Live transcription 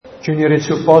Junior het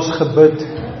sopas gebid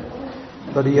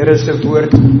dat die Here se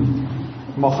woord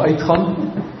mag uitgaan.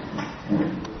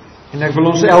 En ek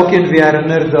wil ons elkeen weer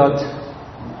herinner dat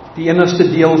die enigste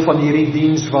deel van hierdie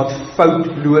diens wat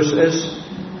foutloos is,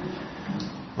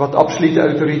 wat absolute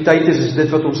autoriteit is dit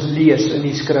wat ons lees in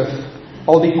die skrif.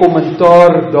 Al die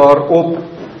kommentaar daarop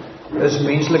is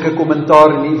menslike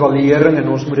kommentaar en evaluering,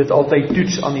 en ons moet dit altyd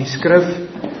toets aan die skrif.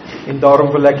 En daarom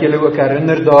wil ek julle ook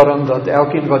herinner daaraan dat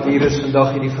elkeen wat hier is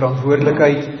vandag het die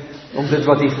verantwoordelikheid om dit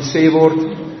wat hier gesê word,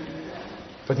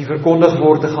 wat hier verkondig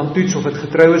word, te gaan toets of dit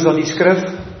getrou is aan die skrif,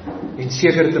 en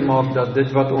seker te maak dat dit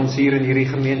wat ons hier in hierdie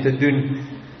gemeente doen,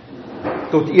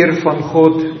 tot eer van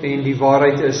God en die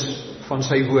waarheid is van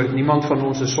sy woord. Niemand van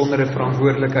ons is sonder 'n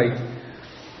verantwoordelikheid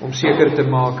om seker te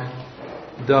maak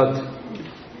dat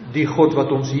die God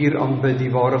wat ons hier aanbid,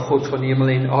 die ware God van hemel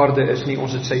en aarde is nie.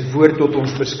 Ons het sy woord tot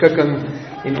ons beskikking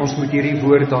en ons moet hierdie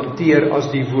woord hanteer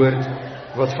as die woord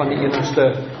wat van die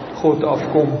enigste God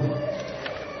afkom.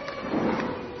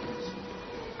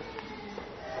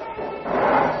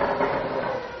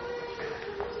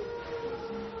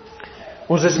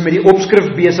 Ons is met die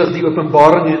opskrif besig, die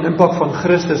Openbaring en Impak van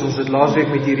Christus. Ons het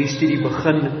laasweek met hierdie studie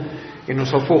begin en ons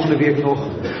sal volgende week nog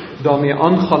daarmee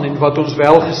aangaan. En wat ons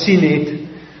wel gesien het,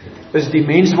 is die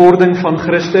menswording van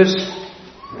Christus,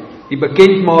 die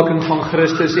bekendmaking van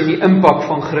Christus en die impak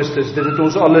van Christus. Dit het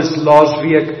ons alles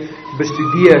laasweek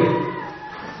bestudeer.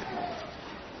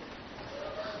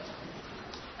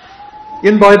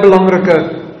 Een baie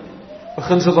belangrike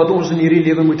beginsel wat ons in hierdie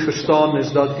lewe moet verstaan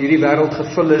is dat hierdie wêreld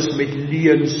gevul is met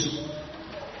leuns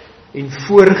en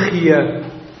voorgee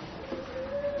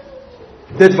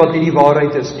dit wat nie die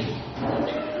waarheid is nie.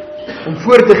 Om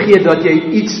voor te gee dat jy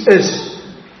iets is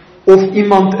of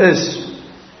iemand is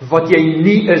wat jy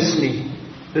nie is nie,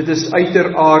 dit is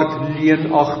uiteraard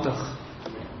leenagtig.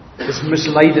 Dit is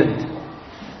misleidend.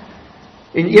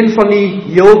 En een van die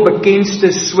heel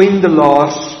bekendste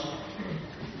swendelaars,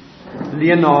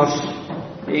 leenaars,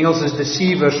 die Engels is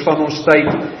deceivers van ons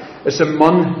tyd, is 'n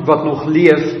man wat nog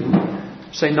leef.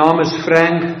 Sy naam is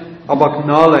Frank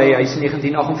Abagnale. Hy is in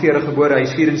 1948 gebore, hy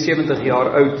is 74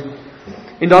 jaar oud.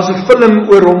 En daar's 'n film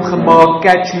oor hom gemaak,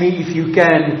 Catch Me If You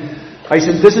Can. Hy is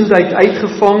intussen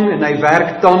uitgevang en hy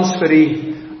werk tans vir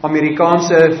die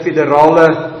Amerikaanse federale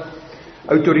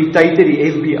autoriteite,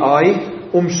 die FBI,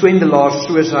 om swendelaars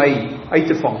soos hy uit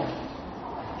te vang.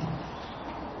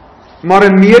 Maar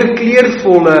 'n meer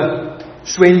kleurvolle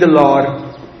swendelaar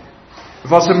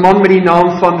was 'n man met die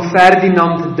naam van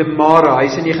Ferdinand de Mara. Hy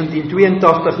is in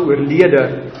 1982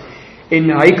 oorlede. En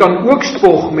hy kan ook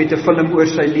spog met 'n film oor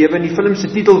sy lewe. En die film se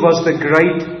titel was The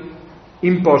Great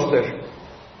Imposter.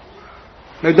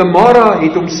 Nou, de Mara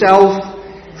het homself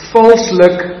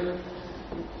valslik,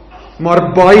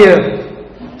 maar baie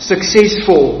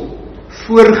suksesvol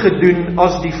voorgedoen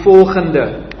as die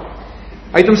volgende.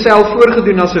 Hy het homself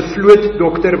voorgedoen as 'n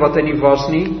vlootdokter wat hy nie was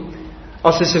nie,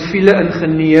 as 'n siviele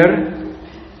ingenieur,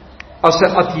 as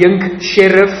 'n adjunk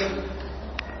sheriff,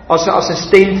 as 'n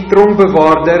assistent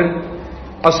tronkbewaarder,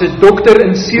 as 'n dokter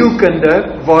in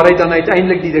sielkunde, waar hy dan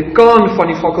uiteindelik die dekaan van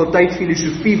die fakulteit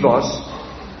filosofie was,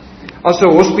 as 'n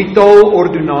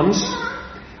hospitaalordonnans,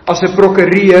 as 'n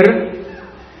prokureur,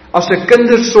 as 'n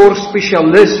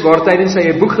kindersorgspesialis, waar tydens hy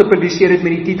 'n boek gepubliseer het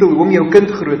met die titel Hoe om jou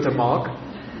kind groot te maak,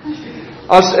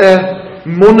 as 'n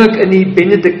monnik in die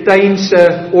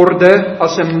Benediktynse orde,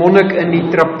 as 'n monnik in die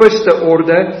Trappiste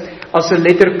orde, as 'n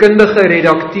letterkundige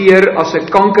redakteur, as 'n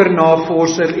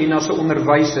kankernavorser en as 'n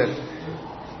onderwyser.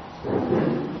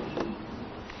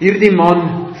 Hierdie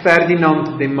man,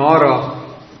 Ferdinand de Mara,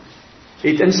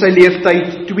 het in sy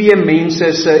leeftyd 2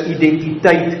 mense se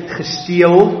identiteit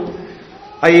gesteel.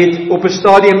 Hy het op 'n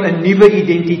stadium 'n nuwe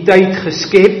identiteit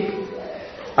geskep.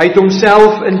 Hy het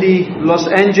homself in die Los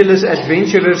Angeles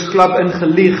Adventurers Club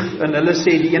ingelieg, en hulle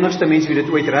sê die enigste mens wie dit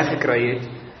ooit reg gekry het.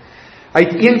 Hy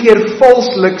het 1 keer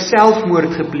valslik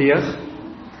selfmoord gepleeg.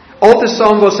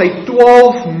 Altesaam was hy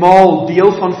 12 maal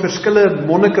deel van verskillende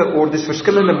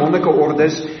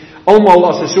monnikenordes, almal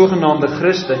as 'n sogenaamde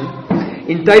Christen.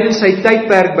 En tydens sy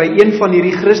tydperk by een van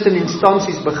hierdie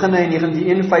Christeninstansies begin hy in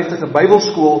 1951 'n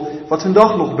Bybelskool wat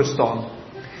vandag nog bestaan.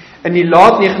 In die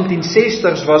laat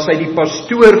 1960s was hy die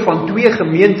pastoor van 2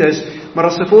 gemeentes, maar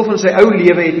as gevolg van sy ou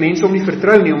lewe het mense hom nie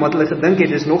vertrou nie, omdat hulle gedink het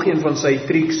dis nog een van sy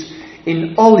triks,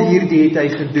 en al hierdie het hy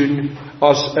gedoen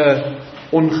as 'n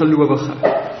ongelowige.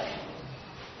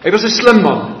 Hy was 'n slim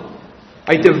man.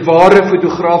 Hy het 'n ware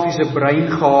fotografiese brein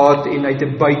gehad en hy het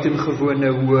 'n buitengewone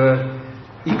hoë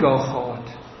IQ gehad.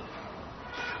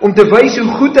 Om te wys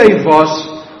hoe goed hy was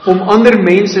om ander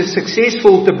mense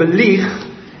suksesvol te belieg,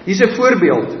 hier's 'n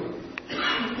voorbeeld.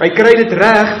 Hy kry dit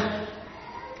reg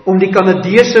om die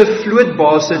Kanadese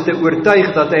vlootbase te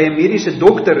oortuig dat hy 'n mediese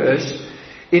dokter is,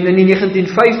 en in die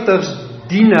 1950s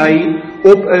dien hy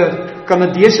op 'n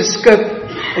Kanadese skip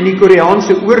in die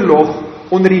Koreaanse oorlog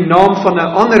onder die naam van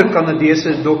 'n ander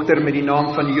Kanadese dokter met die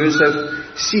naam van Joseph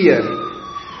Seer.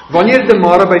 Wanneer De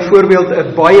Mara byvoorbeeld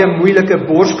 'n baie moeilike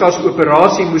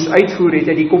borskas-operasie moes uitvoer, het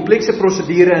hy die komplekse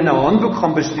prosedure in 'n handboek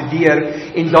gaan bestudeer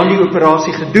en dan die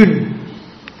operasie gedoen.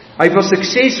 Hy was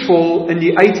suksesvol in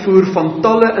die uitvoer van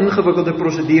talle ingewikkelde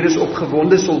prosedures op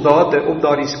gewonde soldate op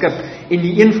daardie skip, en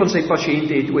nie een van sy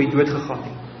pasiënte het ooit doodgegaan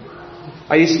nie.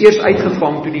 Hy is eers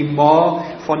uitgevang toe die ma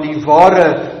van die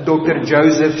ware Dr.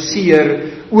 Joseph Seer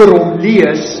oor hom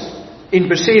lees en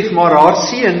besef maar haar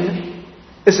seun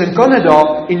is in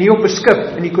Kanada en nie op 'n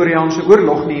skip in die Koreaanse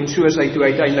oorlog nie, en so is hy toe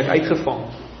uiteindelik uitgevang.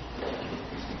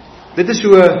 Dit is so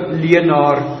 'n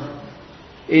leenaar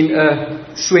en 'n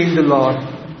swendelaar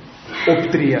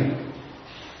optree.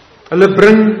 Hulle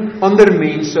bring ander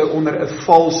mense onder 'n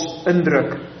vals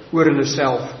indruk oor hulle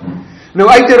self. Nou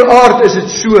uiteraard is dit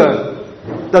so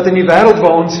dat in die wêreld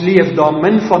waar ons leef, daar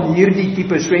min van hierdie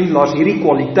tipe swendelaars, hierdie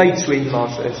kwaliteit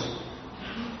swendelaars is.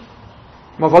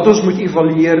 Maar wat ons moet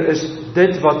evalueer is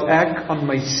dit wat ek aan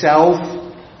myself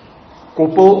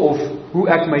koppel, of hoe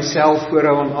ek myself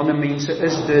voorhou aan ander mense,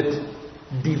 is dit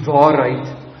die waarheid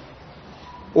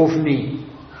of nie?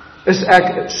 Is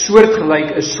ek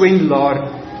soortgelyk 'n swendelaar,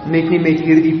 net nie met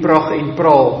hierdie pragt en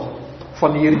praal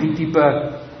van hierdie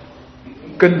tipe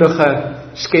kundige,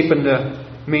 skepende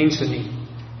mense nie?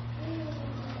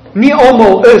 Nie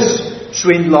almal is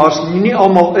swendelaars nie, nie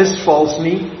almal is vals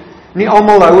nie, nie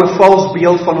almal hou 'n vals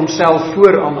beeld van homself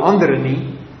voor aan ander nie.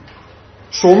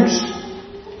 Soms,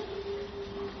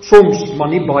 maar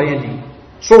nie baie nie.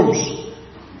 Soms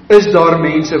is daar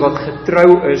mense wat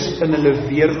getrou is in hulle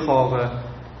weergawe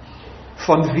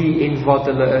van wie en wat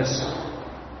hulle is.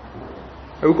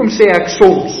 Hoekom sê ek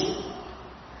soms?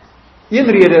 Een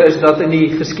rede is dat in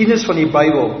die geskiedenis van die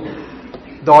Bybel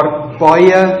daar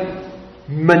baie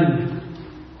min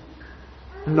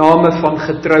name van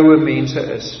getroue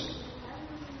mense is,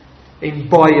 en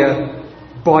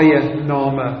baie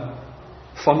name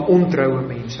van ontroue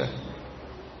mense.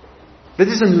 Dit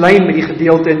is in lyn met die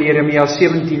gedeelte in Jeremia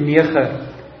 17:9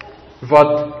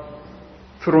 wat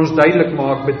vir ons duidelik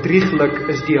maak, bedrieglik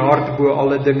is die hart bo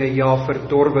alle dinge, ja,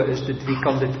 verdorwe is dit, wie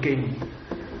kan dit ken?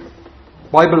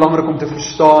 Baie belangrik om te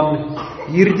verstaan,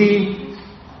 hierdie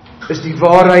is die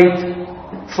waarheid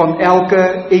van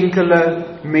elke enkele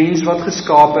mens wat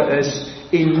geskape is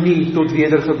en nie tot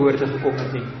wedergeboorte gekom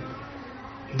het nie.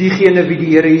 Diegene wie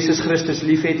die Here Jesus Christus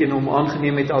liefhet en hom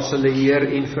aangeneem het as hulle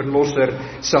Heer en Verlosser,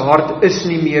 se hart is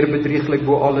nie meer bedrieglik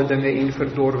bo alle dinge en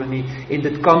verdorwe nie, en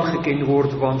dit kan geken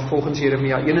word, want volgens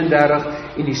Jeremia 31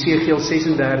 en Esegiel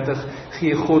 36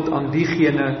 gee God aan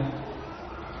diegene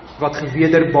wat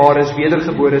gewederbaar is,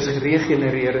 wedergebore is,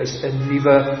 geregenereer is, 'n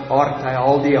nuwe hart. Hy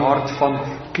haal die hart van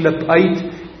klip uit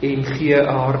en gee 'n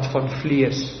hart van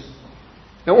vlees.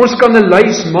 Nou ons kan 'n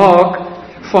lys maak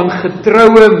van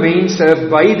getroue mense,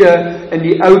 beide in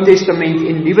die Ou Testament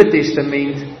en Nuwe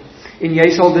Testament, en jy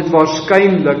sal dit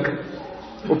waarskynlik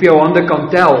op jou hande kan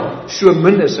tel, so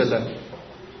min is hulle.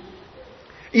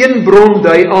 Een bron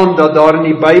dui aan dat daar in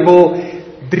die Bybel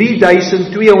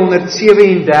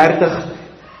 3237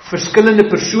 verskillende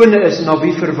persone is na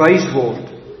wie verwys word.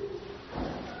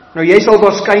 Nou jy sal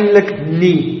waarskynlik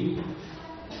nie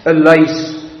 'n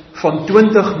lys van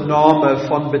 20 name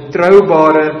van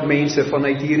betroubare mense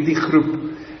vanuit hierdie groep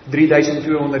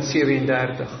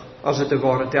 3237, as dit 'n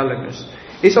ware telling is.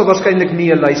 Jy sal waarskynlik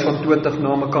nie 'n lys van 20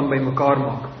 name kan bymekaar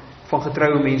maak van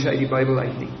getroue mense uit die Bybel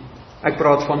uit nie. Ek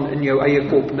praat van in jou eie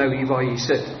kop nou hier waar jy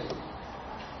sit.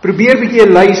 Probeer bietjie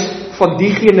 'n lys van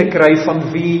diegene kry van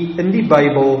wie in die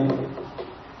Bybel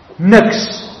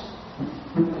niks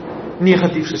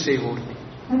negatief gesê word nie.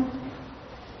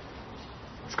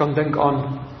 Ons kan dink aan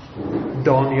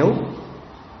Daniel.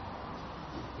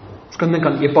 Ons kan dink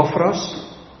aan Epafras.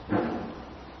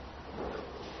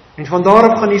 En van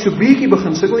daarop gaan jy so bietjie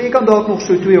begin sukkel. Jy kan dalk nog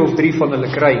so 2 of 3 van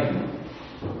hulle kry.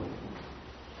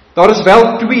 Daar is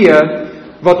wel 2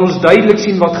 wat ons duidelik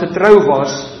sien wat getrou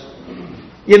was.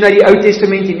 Een uit die Ou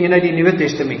Testament en een uit die Nuwe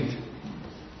Testament.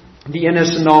 Die ene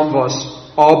se naam was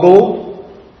Abel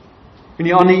en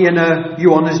die ander ene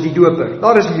Johannes die Doper.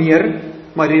 Daar is meer,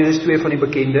 maar hier is 2 van die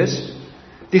bekendes.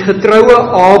 Die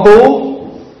getroue Abel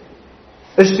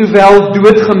is toe wel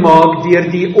doodgemaak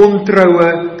deur die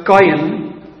ontroue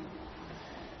Kain,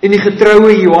 en die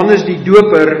getroue Johannes die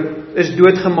Doper is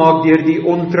doodgemaak deur die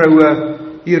ontroue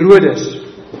Herodes.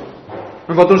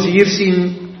 En wat ons hier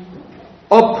sien,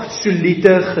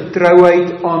 absolute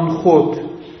getrouheid aan God,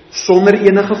 sonder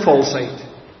enige valsheid,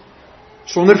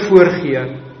 sonder voorgee,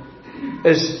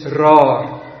 is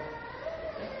raar.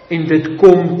 En dit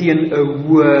kom teen 'n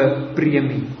hoë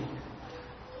premie.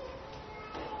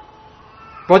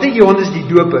 Wat het Johannes die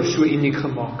Doper so uniek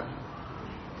gemaak?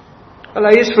 Wel,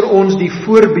 hy is vir ons die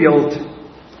voorbeeld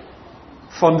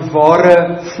van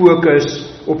ware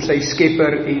fokus op sy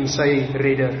Skepper en sy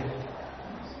Redder.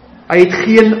 Hy het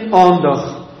geen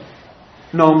aandag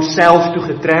na homself toe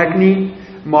getrek nie,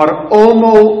 maar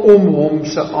almal om hom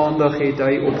se aandag het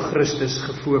hy op Christus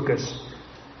gefokus.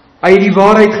 Hy het die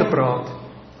waarheid gepraat,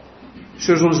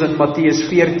 soos ons in Matteus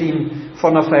 14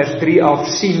 vanaf vers 3 af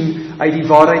sien, hy het die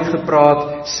waarheid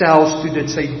gepraat, selfs toe dit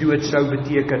sy dood sou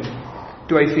beteken.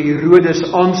 Toe hy vir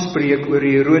Herodes aanspreek oor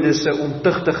Herodes se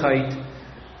ontuchtigheid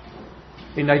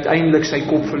en uiteindelik sy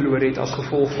kop verloor het as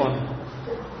gevolg van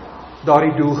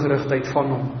daardie doelgerigtheid van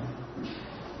hom.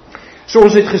 So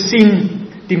ons het gesien,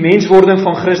 die menswording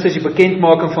van Christus, die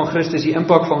bekendmaking van Christus, die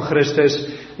impak van Christus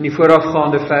in die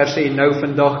voorafgaande verse, en nou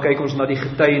vandag kyk ons na die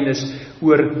getuienis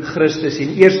oor Christus.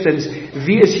 En eerstens,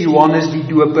 wie is Johannes die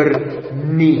Doper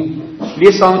nie?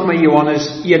 Lees saam met my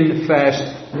Johannes 1 vers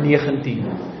 19.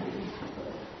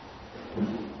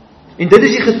 En dit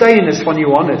is die getuienis van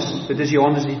Johannes, dit is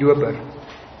Johannes die Doper.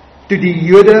 Toe die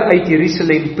Jode uit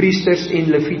Jerusalem priesters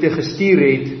en leviete gestuur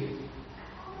het,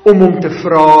 om hom te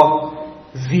vra,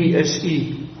 wie is u?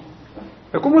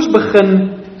 Nou kom ons begin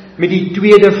met die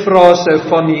tweede frase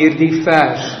van hierdie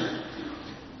vers.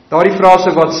 Daardie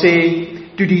frase wat sê,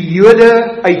 toe die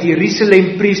Jode uit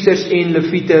Jerusalem priesters en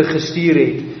leviete gestuur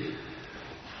het.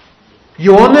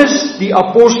 Johannes die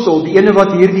apostel, die ene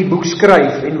wat hierdie boek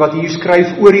skryf, en wat hier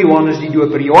skryf oor Johannes die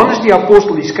Doper. Johannes die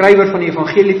apostel, die skrywer van die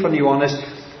evangelie van Johannes,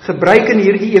 gebruik in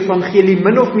hierdie evangelie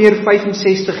min of meer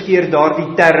 65 keer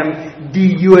daardie term,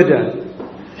 die Jode.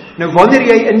 Nou wanneer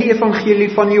jy in die evangelie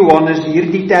van Johannes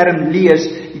hierdie term lees,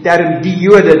 die term die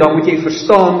Jode, dan moet jy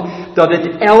verstaan dat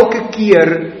dit elke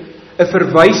keer 'n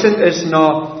verwysing is na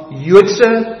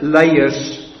Joodse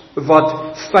leiers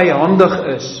wat vyandig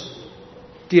is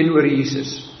teenoor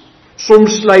Jesus.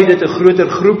 Soms sluit dit 'n groter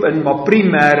groep in, maar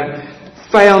primêr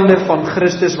vyande van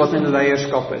Christus wat in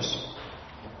leierskap is.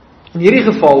 In hierdie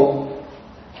geval,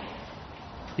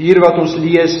 hier wat ons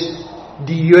lees,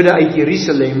 die Jode uit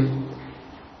Jerusalem,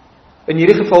 in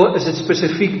hierdie geval is dit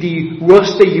spesifiek die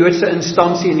hoogste Joodse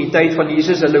instansie in die tyd van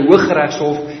Jesus, hulle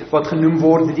Hooggeregshof, wat genoem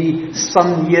word die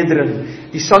Sanhedrin.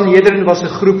 Die Sanhedrin was 'n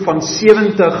groep van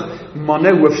 70 manne,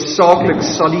 hoofsaaklik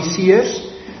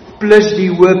Sadduseërs, plus die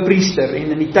hoëpriester.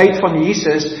 En in die tyd van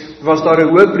Jesus was daar 'n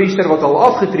hoëpriester wat al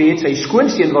afgetree het, sy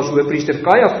skoonseun was hoëpriester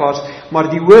Kajafas, maar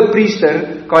die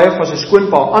hoëpriester, Kajafas se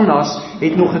skoonpa Annas,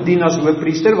 het nog gedien as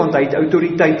hoëpriester, want hy het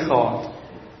autoriteit gehad.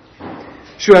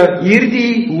 So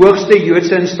hierdie hoogste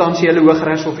Joodse instansie, hulle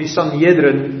Hooggeregshof, die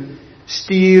Sanhedrin,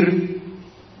 stuur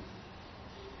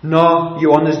na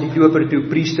Johannes die Doper toe,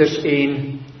 priesters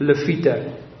en leviete.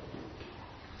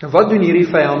 Nou wat doen hierdie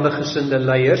vyandige gesinde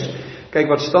leiers? Kyk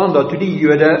wat staan daar, toe die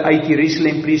Jode uit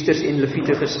Jerusalem priesters en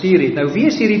leviete gestuur het. Nou wie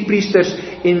is hierdie priesters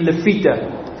en leviete?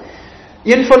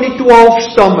 Een van die 12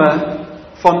 stamme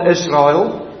van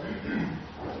Israel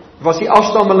was die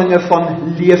afstammelinge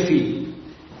van Levi.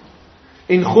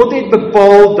 En God het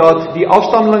bepaal dat die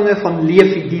afstammelinge van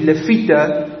Levi, die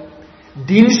leviete,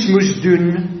 diens moes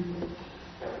doen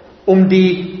om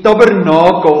die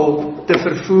tabernakel te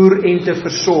vervoer en te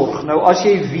versorg. Nou as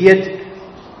jy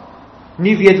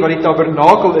nie weet wat die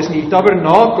tabernakel is nie, die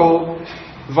tabernakel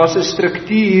was 'n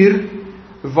struktuur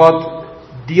wat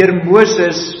deur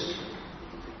Moses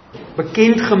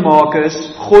bekend gemaak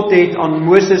is. God het aan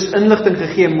Moses inligting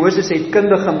gegee, Moses het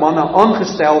kundige manne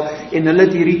aangestel en hulle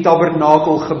het hierdie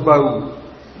tabernakel gebou.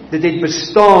 Dit het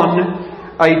bestaan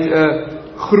uit 'n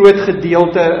groot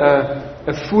gedeelte,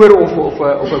 'n voor of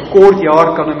 'n kort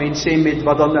jaar kan 'n mens sê, met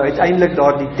wat dan uiteindelik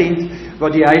daar die tent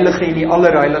wat die heilige en die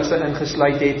allerheiligste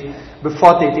ingesluit het,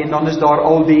 bevat het, en dan is daar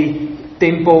al die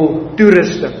tempel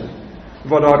toerusting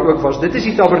wat daar ook was. Dit is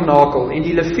die tabernakel, en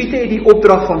die leviete het die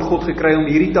opdrag van God gekry om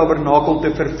hierdie tabernakel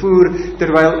te vervoer,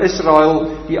 terwyl Israel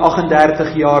die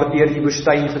 38 jaar deur die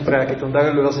woestyn getrek het. Onthou,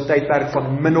 hulle was 'n tydperk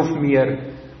van min of meer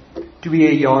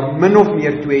 2 jaar. Min of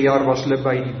meer 2 jaar was hulle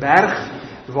by die berg,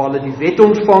 waar hulle die wet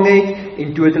ontvang het,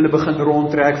 en toe het hulle begin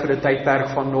rondtrek vir 'n tydperk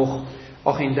van nog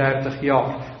 38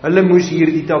 jaar. Hulle moes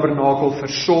hierdie tabernakel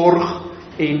versorg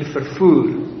en vervoer.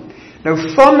 Nou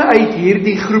vanuit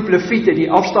hierdie groep leviete,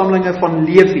 die afstammelinge van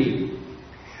Levi,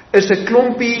 is 'n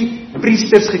klompie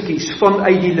priesters gekies.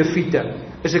 Vanuit die leviete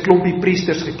is 'n klompie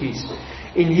priesters gekies.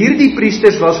 En hierdie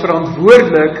priesters was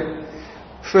verantwoordelik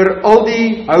vir al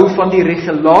die hou van die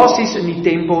regulasies in die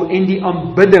tempel en die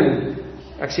aanbidding.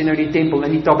 Ek sê nou die tempel,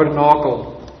 in die tabernakel.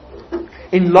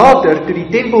 En later, toe die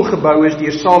tempel gebou is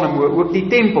deur Salomo, ook die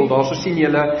tempel, daarso sien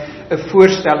julle 'n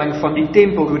voorstelling van die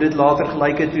tempel, hoe dit later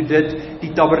gelyk het, toe dit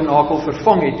die tabernakel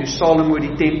vervang het, toe Salomo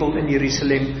die tempel in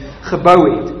Jerusalem gebou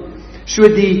het. So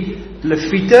die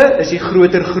Lewiete is die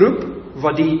groter groep,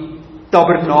 wat die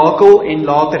tabernakel en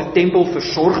later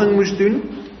tempelversorging moes doen.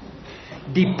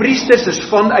 Die priesters is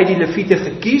vanuit die Lewiete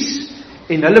gekies,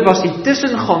 en hulle was die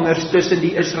tussengangers tussen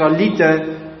die Israeliete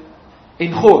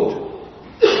en God.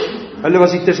 Hulle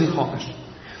was die tussengangers.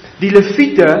 Die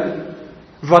Lewiete,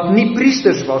 wat nie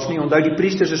priesters was nie, onthou die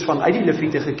priesters is vanuit die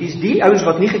Lewiete gekies, die ouens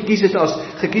wat nie gekies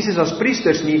is as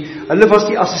priesters nie, hulle was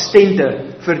die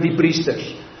assistente vir die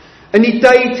priesters. In die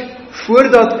tyd,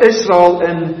 voordat Israel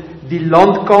in die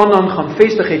land Kanaan gaan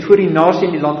vestig het, voor die nasie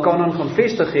in die land Kanaan gaan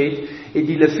vestig het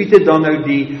die Lewiete dan nou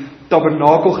die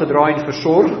tabernakel gedraai en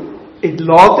versorg, en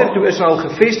later, toe Israel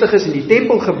gevestig is en die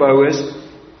tempel gebou is,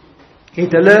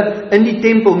 het hulle in die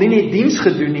tempel nie net diens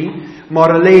gedoen nie,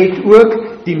 maar hulle het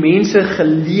ook die mense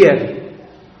geleer.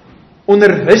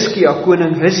 Onder Hiskia,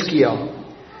 koning Hiskia,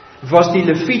 was die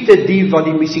Lewiete die wat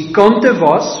die musikante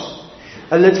was.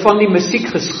 Hulle het van die musiek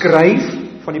geskryf,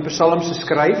 van die psalms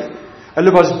geskryf.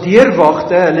 Hulle was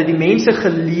deurwagte, hulle het die mense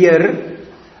geleer.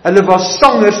 Hulle was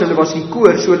sangers, hulle was die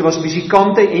koor, so hulle was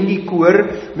musikante en die koor,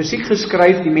 musiek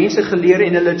geskryf, die mense geleer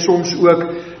en hulle het soms ook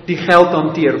die geld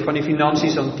hanteer, van die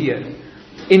finansies hanteer.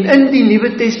 En in die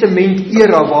Nuwe Testament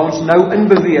era, waar ons nou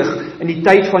inbeweeg, in die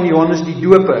tyd van Johannes die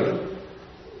Doper,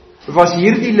 was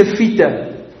hier die Lewiete,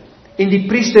 en die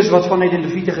priesters wat vanuit die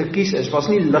Lewiete gekies is, was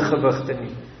nie liggewigte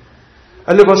nie.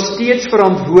 Hulle was steeds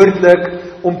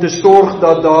verantwoordelik om te sorg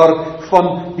dat daar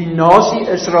van die nasie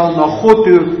Israel na God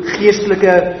toe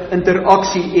geestelike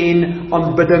interaksie en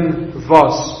aanbidding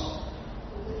was.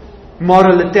 Maar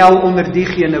hulle tel onder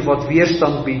diegene wat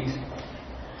weerstand bied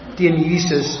teen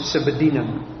Jesus se bediening.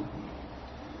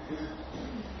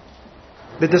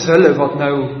 Dit is hulle wat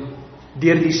nou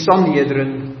deur die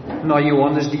Sanhedrin na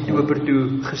Johannes die Doper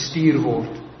toe gestuur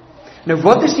word. Nou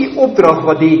wat is die opdrag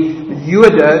wat die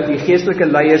Jode, die geestelike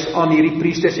leiers aan hierdie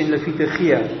priesters en Lewiete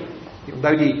gee?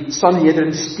 Onthou die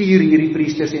Sanhedrin stuur hierdie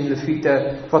priesters en Lewiete,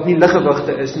 wat nie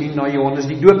liggewigte is nie, na Johannes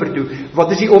die Doper toe.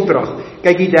 Wat is die opdrag?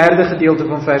 Kyk die derde gedeelte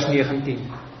van vers 19.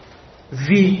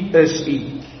 Wie is u?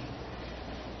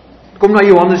 Kom na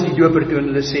Johannes die Doper toe en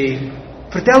hulle sê,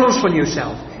 vertel ons van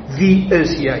jouself, wie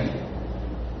is jy?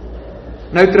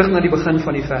 Nou terug na die begin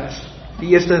van die vers,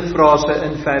 die eerste frase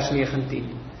in vers 19.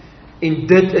 En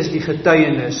dit is die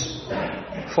getuienis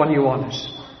van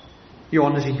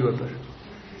Johannes die Doper.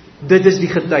 Dit is die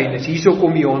getuienis, hierso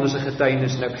kom Johannes se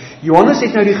getuienis nou. Johannes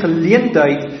het nou die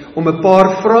geleentheid om 'n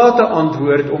paar vrae te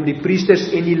antwoord, om die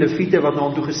priesters en die Lewiete wat na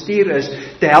hom toe gestuur is,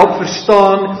 te help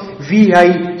verstaan wie hy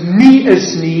nie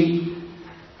is nie,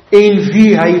 en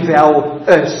wie hy wel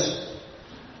is.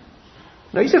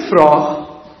 Nou is 'n vraag,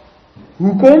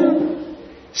 hoekom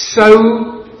sou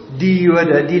die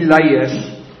Jode, die leiers,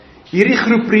 hierdie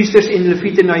groep priesters en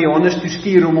Lewiete na Johannes toe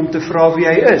stuur om te vra wie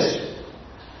hy is?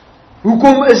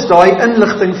 Hoekom is daai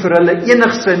inligting vir hulle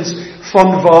enigstens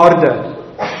van waarde?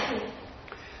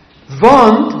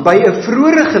 Want by 'n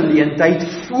vroeëre geleentheid,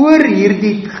 voor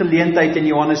hierdie geleentheid in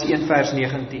Johannes 1 vers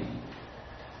 19,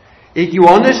 het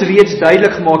Johannes reeds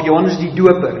duidelik gemaak, Johannes die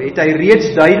Doper, het hy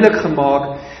reeds duidelik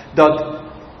gemaak, dat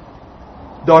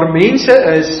daar mense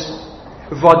is,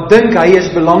 wat dink hy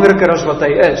is belangriker as wat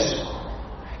hy is.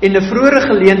 En 'n vroeëre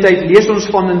geleentheid lees ons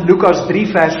van in Lukas 3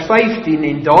 vers 15,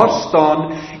 en daar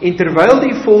staan, en terwyl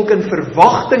die volk in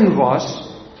verwagting was,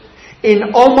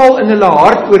 en almal in hulle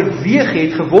hart oorweeg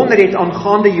het, gewonder het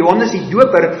aangaande Johannes die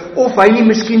Doper, of hy nie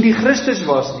miskien die Christus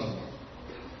was nie.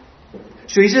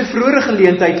 So hier's 'n vroeëre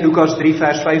geleentheid, Lukas 3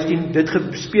 vers 15, dit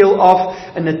speel af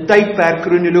in 'n tydperk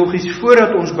kronologies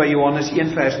voordat ons by Johannes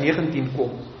 1 vers 19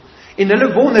 kom. En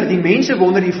hulle wonder, die mense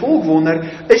wonder, die volk wonder,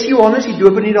 is Johannes die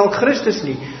Doper nie dalk Christus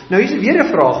nie? Nou is weer 'n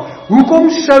vraag, hoekom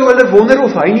sou hulle wonder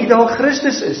of hy nie dalk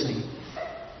Christus is nie?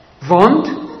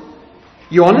 Want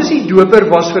Johannes die Doper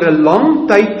was vir 'n lang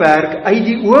tydperk uit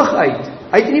die oog uit.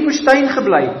 Hy het in die woestyn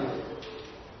gebly.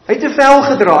 Hy het 'n vel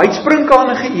gedra, hy het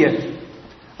sprinkane geëet.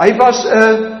 Hy was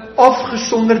 'n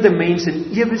afgesonderde mens en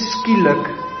ewe skielik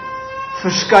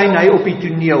verskyn hy op die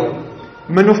toneel,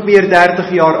 min of meer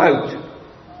 30 jaar oud.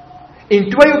 En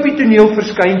toe hy op die toneel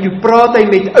verskyn, toe praat hy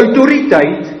met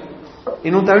autoriteit,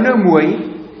 en onthou nou mooi,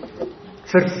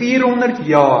 vir 400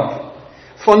 jaar,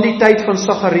 van die tyd van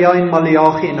Sagaria en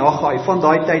Maleagi en Haggai, van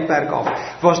daai tydperk af,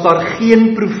 was daar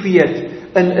geen profeet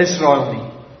in Israel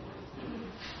nie.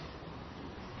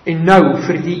 En nou,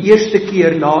 vir die eerste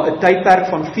keer na 'n tydperk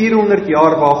van 400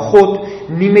 jaar, waar God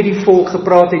nie met die volk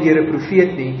gepraat het deur 'n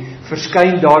profeet nie,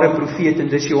 verskyn daar 'n profeet en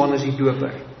dis Johannes die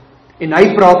Doper. En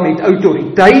hy praat met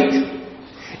autoriteit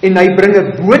en hy bring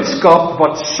 'n boodskap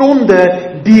wat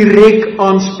sonde direk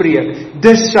aanspreek.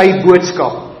 Dis sy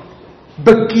boodskap.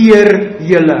 Bekeer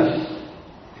julle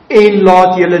en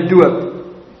laat julle doop.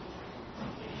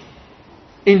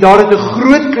 En daar het 'n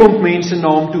groot klomp mense na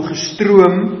hom toe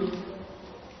gestroom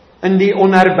in die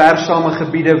onherbergsame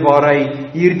gebiede waar hy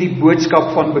hierdie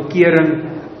boodskap van bekering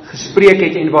gespreek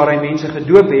het en waar hy mense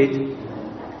gedoop het.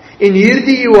 En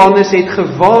hierdie Johannes het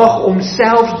gewaag om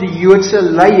selfs die Joodse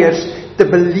leiers te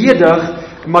beledig,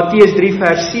 Matteus 3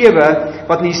 vers 7,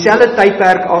 wat in dieselfde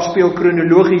tydperk afspeel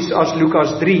kronologies as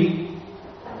Lukas 3.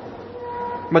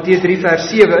 Matteus 3 vers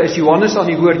 7 is Johannes aan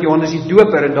die woord, Johannes die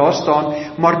Doper, en daar staan,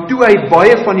 maar toe hy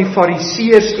baie van die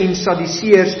fariseërs en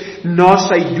sadiseërs na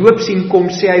sy doop sien kom,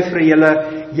 sê hy vir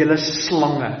julle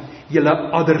slange, julle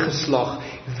addergeslag,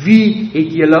 wie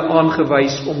het julle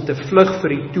aangewys om te vlug vir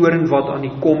die toorn wat aan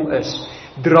die kom is?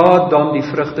 Dra dan die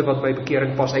vrugte wat by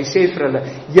bekering pas. Hy sê vir hulle,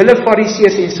 julle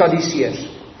fariseërs en sadiseërs,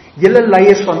 julle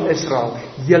leiers van Israel,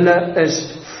 julle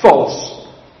is vals.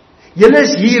 Julle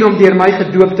is hier om deur my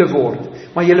gedoop te word,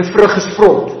 maar julle vrug is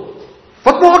vrot.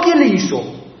 Wat maak julle hierso?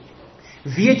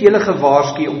 Wie het julle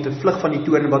gewaarsku om te vlug van die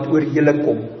toorn wat oor julle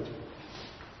kom?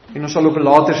 En ons sal op 'n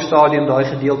later stadium daai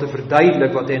gedeelte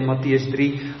verduidelik wat hy in Matteus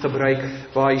 3 gebruik,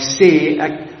 waar hy sê,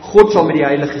 God sal met die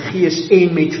Heilige Gees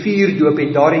en met vuur doop,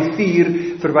 en daardie vuur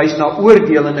verwys na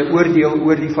oordeel, en 'n oordeel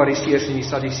oor die fariseërs en die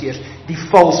sadiseërs, die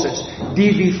valses,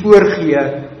 die wie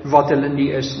voorgee wat hulle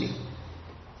nie is nie.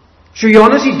 So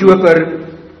Johannes die Doper,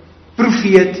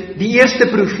 profeet, die eerste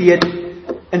profeet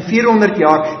in 400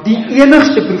 jaar, die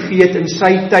enigste profeet in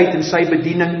sy tyd en sy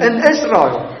bediening in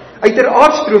Israel.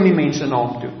 Uiteraard stroom die mense na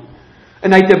hom toe.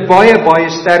 En hy het 'n baie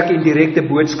sterk en direkte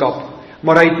boodskap,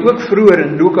 maar hy het ook vroeër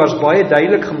in Lukas baie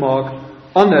duidelik gemaak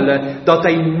aan hulle dat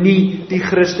hy nie die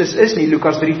Christus is nie.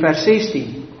 Lukas 3 vers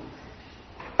 16.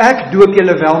 Ek doop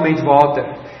julle wel met water,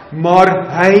 maar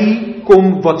hy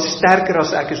kom wat sterker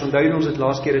as ek is. Onthou ons het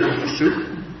laas keer dit versoek.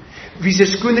 Wie se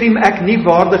skoenriem ek nie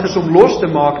waardig is om los te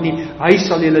maak nie, hy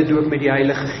sal julle doop met die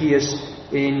Heilige Gees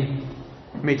en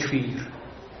met vuur.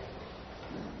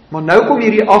 Maar nou kom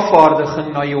hierdie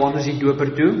afvaardiging na Johannes die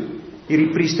Doper toe,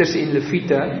 hierdie priesters en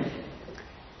leviete,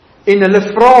 en hulle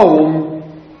vra hom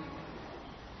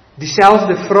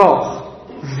dieselfde vraag,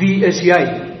 wie is jy?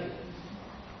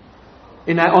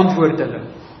 En hy antwoord hulle.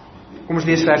 Kom ons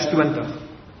lees vers 20.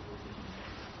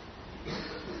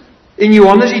 En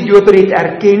Johannes die Doper het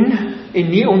erken, en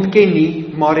nie ontken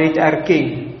nie, maar het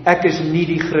erken, ek is nie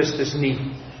die Christus nie.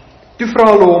 Toe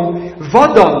vra hulle hom,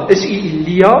 wat dan, is u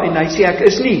Elia? En hy sê, ek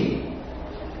is nie.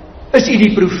 Is u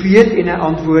die profeet? En hy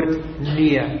antwoord,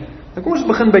 nee. Nou kom ons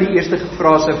begin by die eerste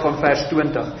frase van vers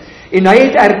 20. En hy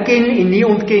het erken, en nie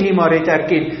ontken nie, maar het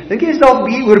erken. Dink jy is dalk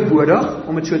bietjie oorbodig,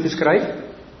 om dit so te skryf?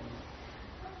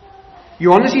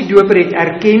 Johannes die Doper het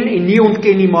erken, en nie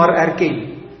ontken nie, maar erken.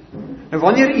 Nou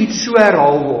wanneer iets so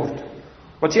herhaal word,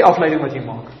 wat is die afleiding wat jy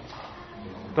maak?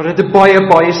 Dat dit 'n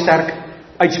baie sterk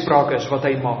uitspraak is wat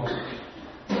hy maak.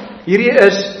 Hierdie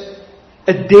is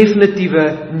 'n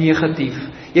definitiewe negatief.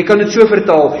 Jy kan dit so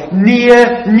vertaal, nee,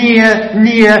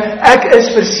 ek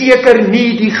is verseker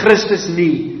nie die Christus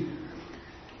nie.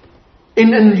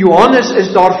 En in Johannes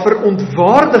is daar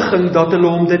verontwaardiging dat hulle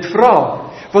hom dit vra,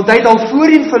 want hy het al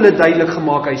voorheen vir hulle duidelik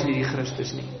gemaak, hy is nie die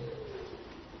Christus nie.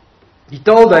 Die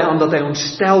taal dui aan dat hy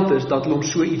ontsteld is, dat hulle hom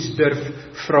so iets durf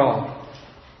vra.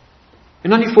 En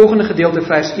dan die volgende gedeelte,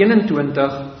 vers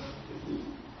 21,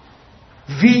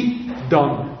 wie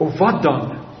dan, of wat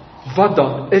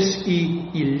dan, is u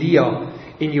Elia?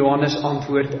 En Johannes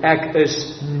antwoord, ek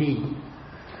is nie.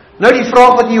 Nou die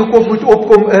vraag wat in jou kop moet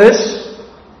opkom is,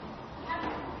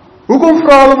 hoekom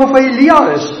vra hulle of hy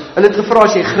Elia is? Hulle het gevra,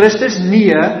 as jy Christus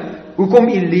nie, hoekom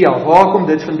Elia? Waar kom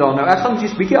dit vandaan? Nou ek gaan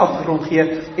net 'n bietjie agtergrond gee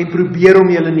en probeer om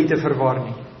julle nie te verwar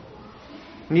nie.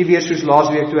 Nie weer soos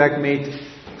laasweek toe ek met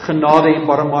genade en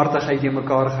barmhartigheid in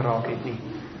mekaar geraak het nie.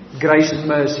 Grace and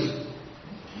mercy.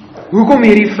 Hoekom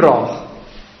hierdie vraag?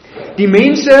 Die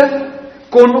mense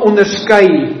kon onderskei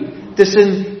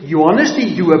tussen Johannes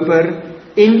die Doper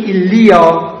en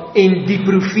Elia en die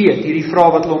profeet. Hierdie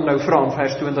vraag wat hulle hom nou vra in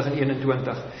vers 20 en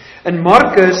 21. In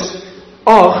Markus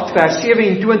 8 vers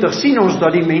 27 sien ons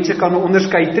dat die mense kan 'n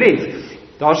onderskeid tref.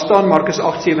 Daar staan Markus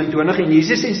 8:27 en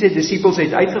Jesus en sy disippels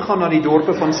het uitgegaan na die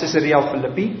dorpe van Caesarea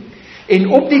Philippi.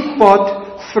 En op die pad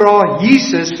vra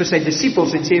Jesus vir sy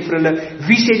disippels en sê vir hulle,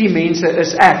 wie sê die mense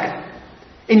is ek?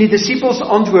 En die disippels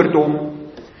antwoord hom,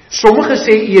 sommige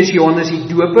sê u is Johannes die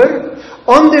Doper,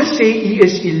 Ander sê u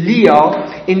is Elia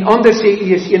en ander sê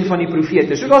u is een van die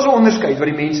profete. So daar's 'n onderskeid wat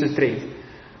die mense tref.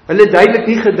 Hulle het duidelik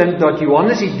nie gedink dat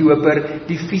Johannes die Doper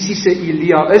die fisiese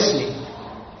Elia is nie.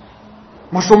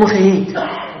 Maar sommige het.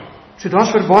 So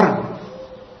daar's verwarring.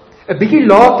 'n Bietjie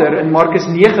later in Markus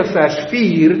 9 vers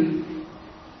 4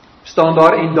 staan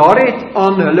daar, en daar het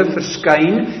aan hulle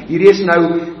verskyn, hierdie is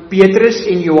nou Petrus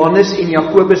en Johannes en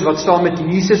Jakobus wat saam met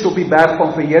Jesus op die berg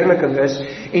van verheerliking is,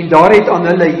 en daar het aan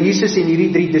hulle Jesus en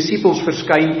hierdie 3 disippels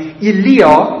verskyn,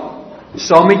 Elia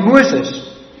saam met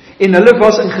Moses, en hulle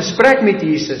was in gesprek met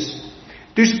Jesus.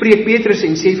 Toe spreek Petrus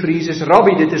en sê vir Jesus,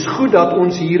 Rabbi, dit is goed dat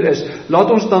ons hier is,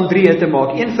 laat ons dan 3 hitte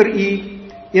maak, een vir u,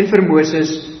 een vir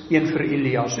Moses, een vir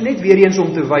Elia. So net weer eens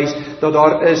om te wys dat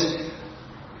daar is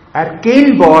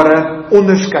herkenbare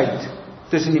onderskeid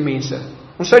tussen die mense.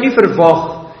 Ons sou nie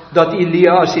verwag dat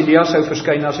Elia sou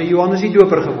verskyn as hy Johannes die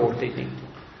Doper geword het nie.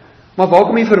 Maar waar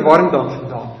kom die verwarring dan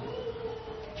vandaan?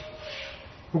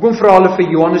 Hoekom vra hulle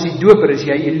vir Johannes die Doper, is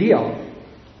jy Elia?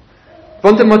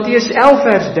 Want in Matteus 11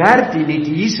 vers 13 het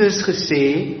Jesus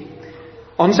gesê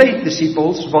aan sy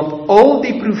disippels, want al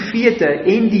die profete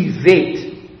en die wet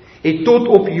het tot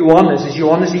op Johannes, is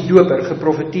Johannes die Doper,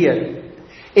 geprofeteer.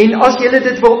 En as julle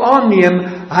dit wil aanneem,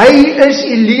 hy is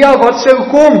Elia wat sou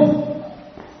kom.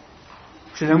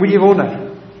 So nou moet jy wonder.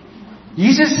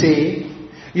 Jesus sê,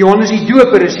 Johannes die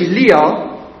Doper is Elia.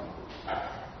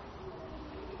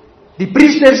 Die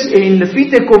priesters en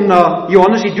leviete kom na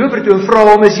Johannes die Doper toe en vra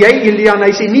hom, is jy Elia? En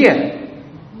hy sê nee.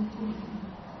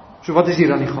 So wat is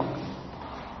hier aan die gang?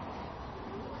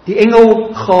 Die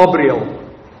engel Gabriël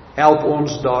help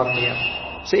ons daarmee.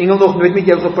 As 'n engel nog nooit met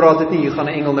jou gepraat het nie, hier gaan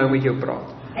 'n engel nou met jou praat.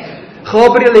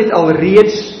 Gabriël het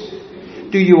alreeds,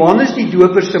 toe Johannes die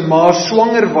Doper se ma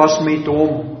swanger was met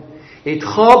hom, het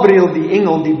Gabriël die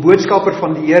engel, die boodskapper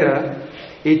van die Here,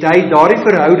 het hy daardie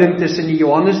verhouding tussen die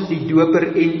Johannes die Doper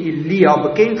en Elia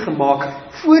bekend gemaak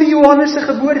voor Johannes se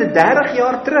geboorte, 30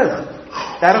 jaar terug,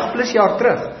 30 plus jaar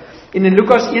terug. En in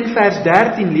Lukas 1 vers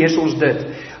 13 lees ons dit.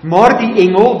 Maar die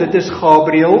engel, dit is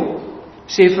Gabriël,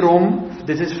 sê vir hom,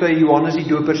 dit is vir Johannes die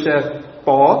Doper se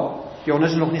pa,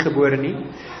 Johannes is nog nie gebore nie,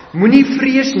 moenie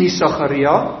vrees nie,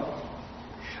 Sagaria,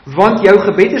 want jou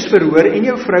gebed is verhoor en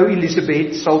jou vrou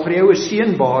Elisabeth sal vir jou 'n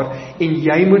seun baar en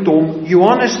jy moet hom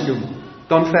Johannes noem.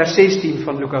 Dan vers 16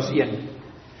 van Lukas 1.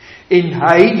 En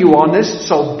hy, Johannes,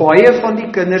 sal baie van die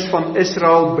kinders van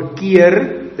Israel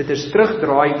bekeer, dit is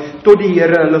terugdraai, tot die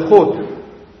Here hulle God.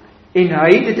 En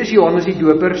hy, dit is Johannes die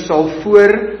Doper, sal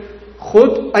voor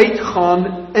God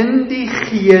uitgaan in die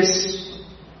gees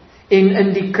en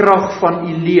in die krag van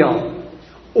Elia,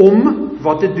 om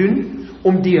wat te doen?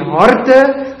 Om die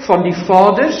harte van die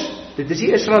vaders, dit is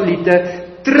die Israeliete,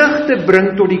 terug te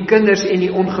bring tot die kinders en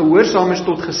die ongehoorsaames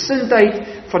tot gesindheid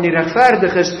van die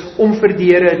regverdiges, om vir die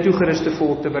Here 'n toegeruste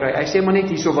volk te berei. Hy sê maar net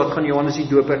hierso, wat gaan Johannes die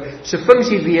Doper se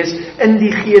funksie wees in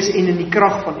die gees en in die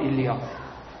krag van Elia.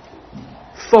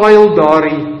 File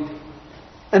daardie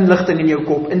inligting in jou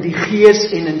kop, in die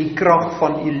gees en in die krag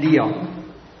van Elia.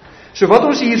 So wat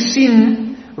ons hier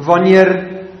sien, wanneer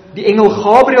die engel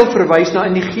Gabriël verwys na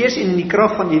in die gees en in die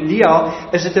krag van Elia,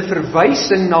 is dit 'n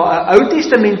verwysing na 'n Ou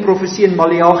Testament profesie in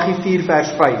Maleagi 4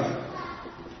 vers 5.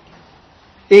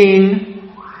 En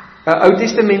 'n Ou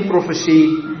Testament profesie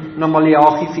na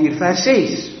Maleagi 4 vers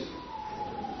 6.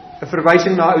 'n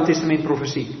verwysing na 'n Ou Testament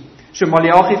profesie. So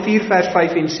Maleagi 4 vers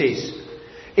 5 en 6.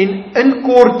 En in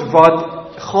kort wat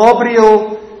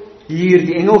Gabriël hier,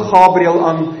 die engel Gabriël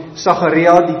aan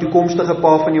Sagaria, die toekomstige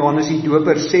pa van Johannes die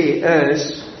Doper, sê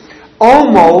is,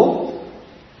 almal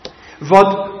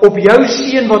wat op jou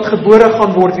seun wat gebore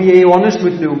gaan word, wie jy Johannes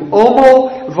moet noem,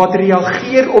 almal wat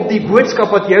reageer op die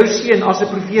boodskap wat jou seun as 'n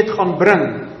profeet gaan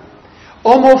bring,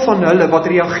 almal van hulle wat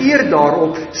reageer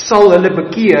daarop, sal hulle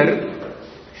bekeer,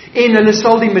 en hulle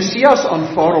sal die Messias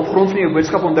aanvaar op grond van jou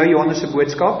boodskap. Onthou Johannes se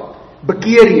boodskap,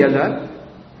 bekeer julle,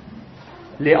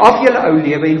 lê af julle ou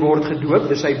lewe en word gedoop,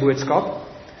 dis sy boodskap.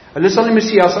 Hulle sal die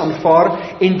Messias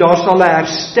aanvaar en daar sal 'n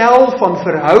herstel van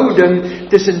verhouding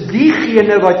tussen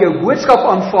diegene wat jou boodskap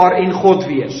aanvaar en God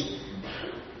wees.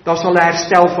 Daar sal 'n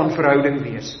herstel van verhouding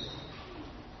wees.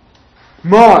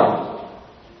 Maar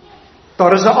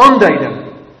daar is 'n aanduiding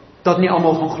dat nie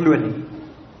almal gaan glo nie.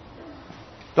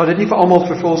 Dat dit nie vir almal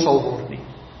vervul sal word nie.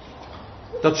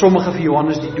 Dat sommige vir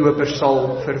Johannes die Doper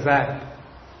sal verwerp.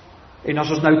 En as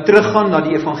ons nou teruggaan na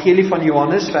die evangelie van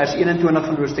Johannes, vers 21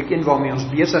 van hoofstuk 1 waarmee ons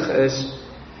besig is,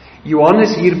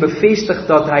 Johannes hier bevestig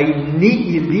dat hy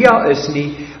nie Elia is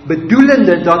nie,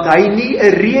 bedoelende dat hy nie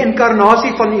 'n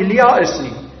reïnkarnasie van Elia is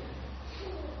nie.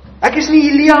 Ek is nie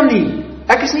Elia nie,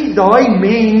 Ek is nie daai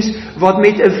mens wat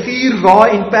met 'n vuur wa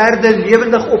en perde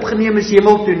lewendig opgeneem is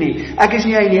hemel toe nie. Ek is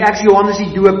nie hy nie, ek is Johannes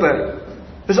die Doper.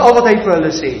 Dis al wat hy vir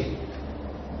hulle sê.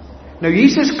 Nou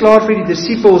Jesus klaar vir die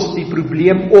disippels die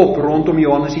probleem op rondom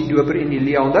Johannes die Doper en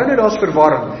Elia. Onthou nou daar's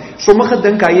verwarring. Sommige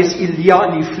dink hy is Elia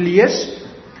in die vlees,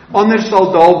 ander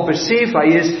sal dalk besef hy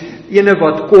is ene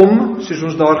wat kom, soos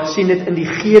ons daar gesien het, in die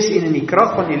gees en in die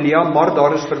krag van Elia, maar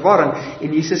daar is verwarring,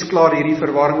 en Jesus klaar hierdie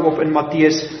verwarring op in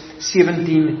Matteus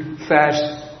 17 vers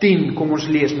 10, kom ons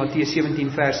lees, Matteus 17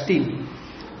 vers 10.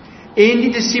 En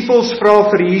die disippels vra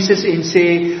vir Jesus en sê,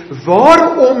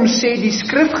 waarom sê die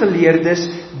skrifgeleerdes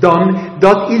dan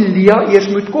dat Elia eers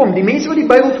moet kom? Die mense wat die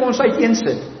Bybel vir ons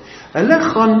uiteensit, hulle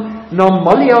gaan na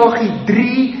Maleagi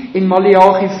 3 en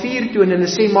Maleagi 4 toe en hulle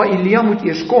sê, maar Elia moet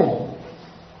eers kom.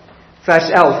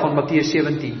 Vers 11 van Matteus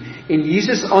 17. En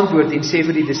Jesus antwoord en sê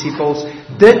vir die disippels,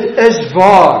 dit is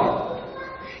waar.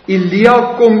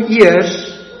 Elia kom eers,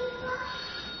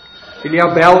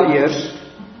 Elia bel eers,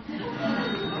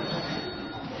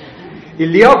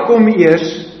 Elia kom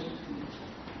eers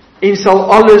en sal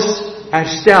alles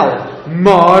herstel.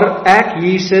 Maar ek,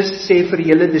 Jesus, sê vir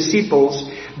julle disippels,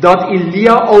 dat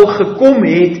Elia al gekom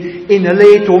het en hulle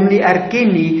het hom nie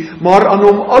erken nie, maar aan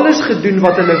hom alles gedoen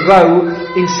wat hulle wou,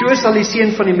 en so sal die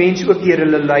seun van die mens ook deur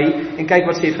hulle lei. En kyk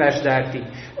wat sê vers 13.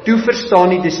 Toe verstaan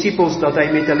die disippels dat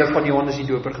hy met hulle van Johannes die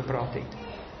Doper gepraat het.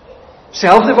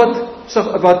 Selfde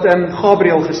wat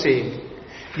Gabriel gesê het.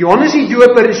 Johannes die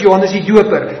Doper is Johannes die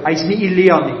Doper, hy is nie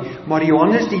Elia nie, maar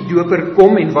Johannes die Doper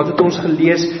kom, en wat het ons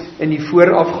gelees in die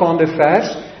voorafgaande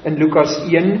vers, in Lukas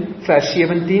 1 vers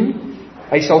 17,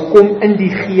 hy sal kom in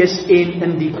die gees en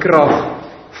in die krag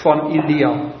van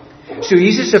Elia. So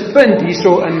Jesus se punt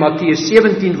hierso in Matteus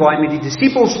 17 waar hy met die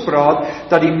disippels praat,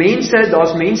 dat die mense,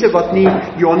 daar's mense wat nie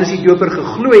Johannes die Doper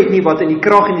geglo het nie, wat in die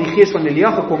krag en in die gees van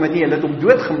Elia gekom het nie, hulle het hom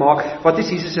doodgemaak. Wat is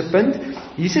Jesus se punt?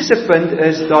 Jesus se punt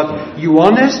is dat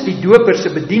Johannes die Doper se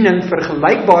bediening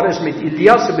vergelykbaar is met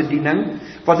Elia se bediening.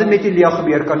 Wat het met Elia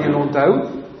gebeur, kan julle onthou?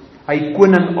 Hy het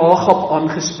koning Agab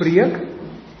aangespreek.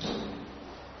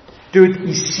 Toe het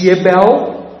Isebel,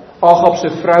 Agab se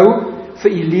vrou,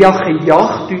 vir Elia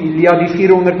gejag, toe Elia die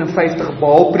 450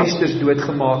 Baalpriesters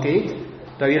doodgemaak het.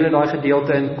 Onthou julle daai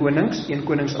gedeelte in Konings, 1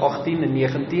 Konings 18 en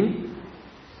 19.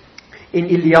 En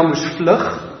Elia moes vlug,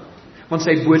 want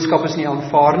sy boodskap is nie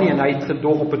aanvaar nie, en hy het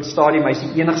gedog op het stadium, hy is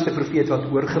die enigste profeet wat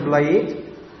oorgebly het.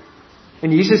 En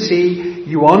Jesus sê,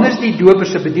 Johannes die Doper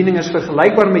se bediening is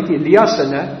vergelykbaar met Elia se,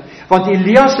 want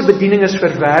Elia se bediening is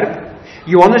verwerp,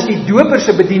 Johannes die Doper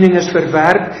se bediening is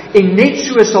verwerp, en net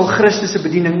so sal Christus se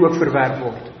bediening ook verwerp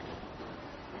word.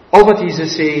 Al wat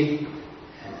Jesus sê,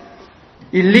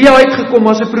 Elia het gekom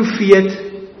as 'n profeet,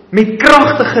 met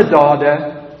kragtige dade,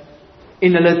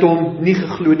 en hulle het hom nie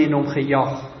geglo nie en hom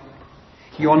gejag.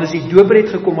 Johannes die Doper het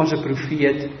gekom as 'n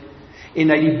profeet, en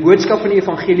hy die boodskap van die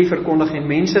evangelie verkondig en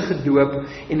mense gedoop,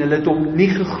 en hulle het hom nie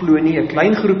geglo nie, 'n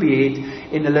klein groepie het,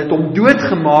 en hulle het hom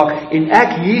doodgemaak, en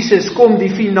ek, Jesus, kom, die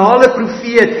finale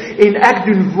profeet, en ek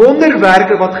doen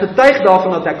wonderwerke wat getuig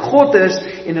daarvan dat ek God is,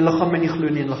 en hulle gaan my nie glo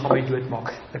nie, en hulle gaan my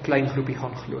doodmaak. 'n klein groepie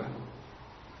gaan glo.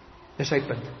 Dis sy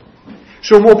punt.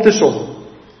 So om op te som,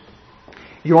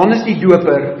 Johannes die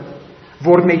Doper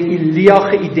word met Elia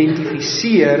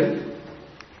geïdentifiseer,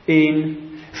 en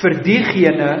vir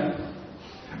diegene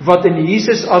wat in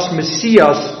Jesus as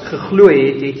Messias geglo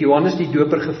het, het Johannes die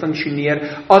Doper gefunksioneer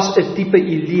as 'n tipe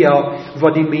Elia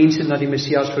wat die mense na die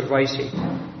Messias verwys het.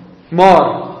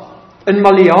 Maar in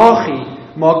Maleagi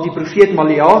maak die profeet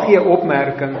Maleagi 'n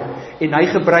opmerking, en hy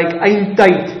gebruik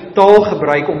eindtyd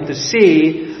taalgebruik om te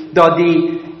sê dat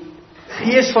die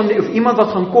gees van of iemand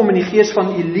wat gaan kom in die gees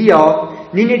van Elia,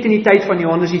 nie net in die tyd van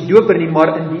Johannes die Doper nie,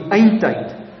 maar in die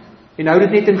eindtyd. En hou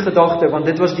dit net in gedagte, want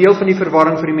dit was deel van die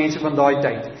verwarring vir die mense van daai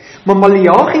tyd. Maar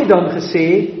Maleagi het dan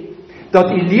gesê,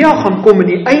 dat Elia gaan kom in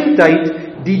die eindtyd,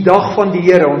 die dag van die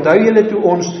Here. Onthou julle toe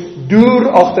ons deur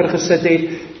agter gesit het,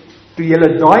 toe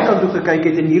julle daai kant toe gekyk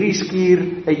het, en hierdie skuur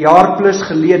 'n jaar plus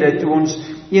gelede, toe ons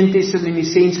 1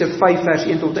 Tessalonisense 5 vers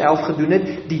 1 tot 11 gedoen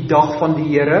het, die dag van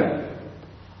die Here,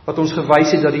 wat ons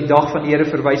gewys het dat die dag van die Here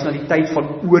verwys na die tyd van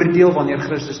oordeel, wanneer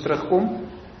Christus terugkom.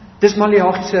 Dis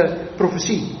Maleagi se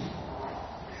profesie.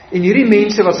 En hierdie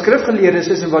mense wat skrifgeleerdes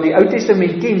is en wat die Ou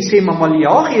Testament ken, sê, maar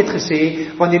Maleagi het gesê,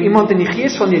 wanneer iemand in die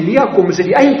gees van Elia kom, is dit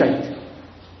die eindtyd.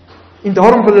 En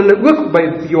daarom wil hulle ook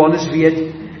by Johannes weet,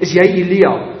 is jy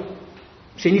Elia?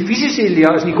 Sê nie fisiese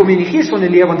Elia is nie, kom jy in die gees van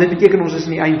Elia, want dit beteken ons is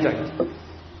in die eindtyd.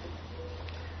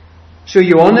 So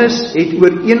Johannes het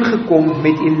ooreengekom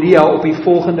met Elia op die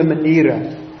volgende maniere.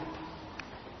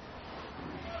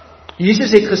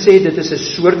 Jesus het gesê, dit is 'n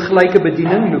soortgelyke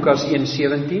bediening, Lukas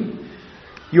 1:17.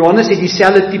 Johannes het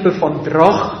dieselfde tipe van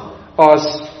drag as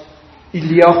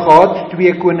Elia gehad,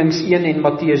 2 Konings 1 en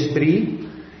Matteus 3.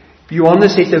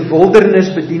 Johannes het 'n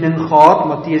wildernisbediening gehad,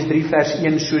 Matteus 3 vers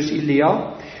 1 soos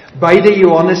Elia. Beide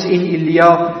Johannes en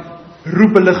Elia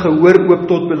roep hulle gehoor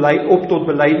op tot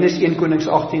belydenis, 1 Konings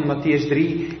 18, Matteus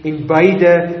 3, en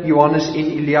beide Johannes en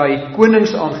Elia het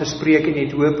konings aangespreek en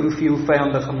het hoë profiel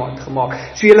vyande gemaak.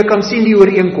 So julle kan sien die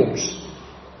ooreenkoms.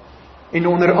 En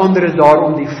onder andere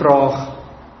daarom die vraag,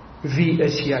 wie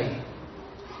is jy?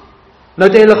 Nou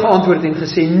het hulle geantwoord en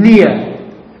gesê, nee,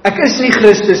 ek is nie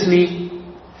Christus nie,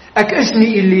 ek is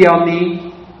nie Elia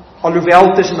nie,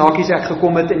 alhoewel tussen hakies ek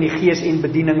gekom het in die gees en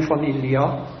bediening van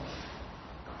Elia.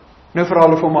 Nou vra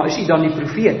hulle vir hom, maar is hy dan die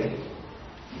profeet?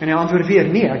 En hy antwoord weer,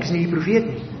 nee, ek is nie die profeet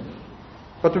nie.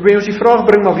 Wat probeer ons die vraag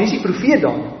bring, maar wie is die profeet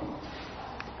dan?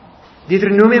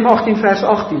 Deuteronomium 18 vers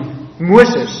 18,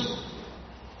 Moses.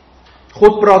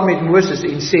 God praat met Moses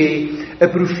en sê, 'n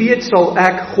profeet sal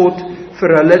ek God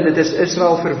vir hulle, dit is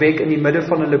Israel, verwek in die midde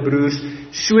van hulle broers,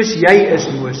 soos jy is,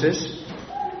 Moses.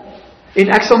 En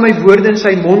ek sal my woorde in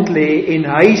sy mond lê, en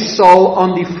hy sal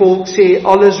aan die volk sê,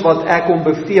 alles wat ek hom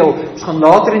beveel. Ons gaan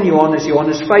later in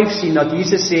Johannes 5 sien, dat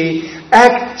Jesus sê,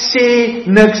 ek sê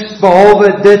niks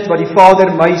behalwe dit wat die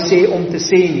Vader my sê om te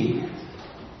sê nie.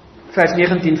 Vers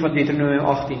 19 van Deuteronomium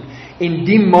 18. En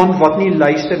die man wat nie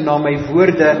luister na my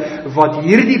woorde, wat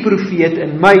hierdie profeet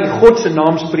in my, God se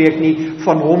naam spreek nie,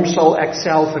 van hom sal ek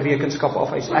self rekenskap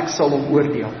afeis. Ek sal hom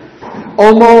oordeel.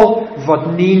 Almal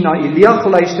wat nie na Elia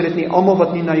geluister het nie, almal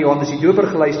wat nie na Johannes die Doper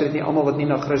geluister het nie, almal wat nie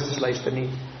na Christus luister nie.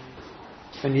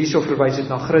 En hierso verwys dit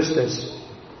na Christus.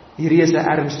 Hierdie is 'n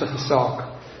ernstige saak.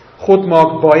 God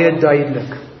maak baie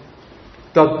duidelik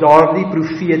dat daardie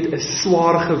profeet 'n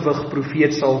swaargewig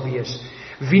profeet sal wees.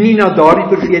 Wie nie na daardie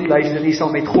profeet luister nie,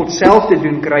 sal met God self te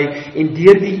doen kry, en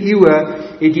deur die eeue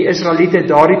het die Israeliete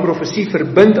daardie profesie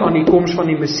verbind aan die koms van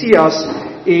die Messias,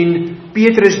 en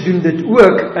Petrus doen dit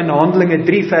ook in Handelinge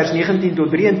 3 vers 19 tot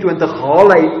 23, haal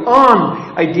hy aan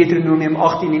uit Deuteronomium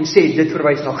 18 en sê, dit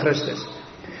verwys na Christus.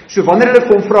 So wanneer hulle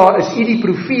vir hom vra, is hy die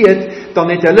profeet, dan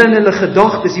het hulle in hulle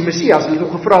gedagtes die Messias. Hulle het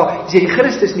hom gevra, is jy die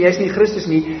Christus nie? Hy is nie Christus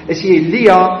nie. Is jy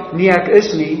Elia? Nee, ek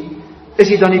is nie. Is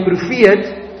jy dan die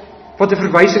profeet, wat 'n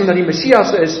verwysing na die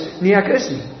Messias is? Nee, ek is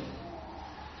nie.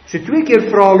 So 2 keer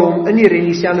vra hulle hom inherent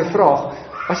dieselfde vraag,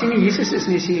 as jy nie Jesus is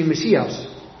nie, is jy die Messias?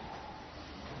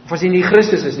 Of as jy nie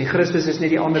Christus is nie, Christus is net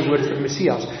die ander woord vir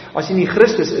Messias. As jy nie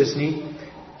Christus is nie,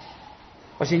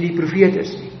 as jy nie die profeet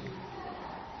is nie.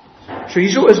 So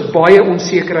hierso is baie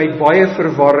onsekerheid, baie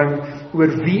verwarring oor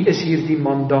wie is hierdie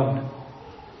man dan.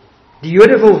 Die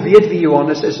Jode wil weet wie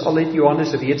Johannes is, al het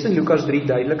Johannes reeds in Lukas 3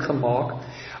 duidelik gemaak.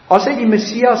 As hy die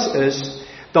Messias is,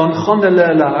 dan gaan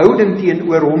hulle houding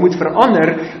teenoor hom moet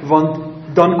verander, want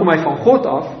dan kom hy van God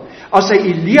af. As hy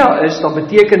Elia is, dan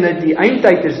beteken dit die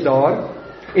eindtyd is daar,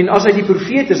 en as hy die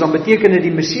profeet is, dan beteken dit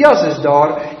die Messias is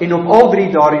daar, en op al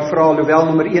drie daardie vrae, alhoewel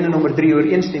nommer 1 en nommer 3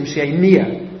 ooreenstem, sê hy,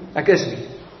 nee, ek is nie.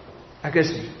 Ek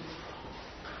is nie.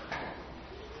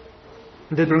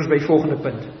 En dit bring ons by die volgende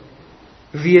punt.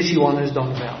 Wie is Johannes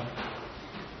dan wel?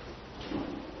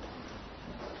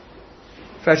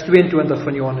 Vers 22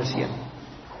 van Johannes 1.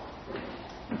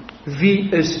 Wie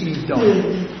is u dan?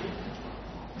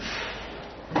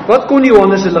 Wat kon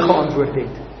Johannes hulle geantwoord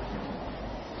het?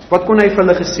 Wat kon hy vir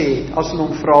hulle gesê het, as hulle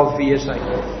hom vra wie is hy?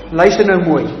 Luister nou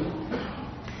mooi.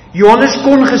 Johannes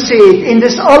kon gesê het, en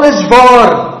dis alles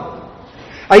waar.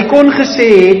 Hy kon gesê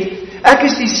het, ek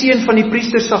is die seun van die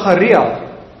priester Sagaria.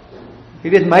 Jy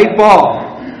weet, my pa.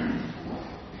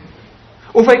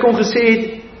 Of hy kon gesê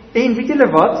het, en weet julle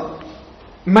wat?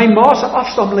 My ma is 'n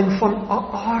afstammeling van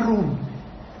Aaron.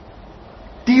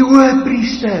 Die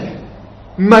hoëpriester.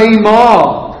 My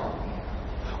ma.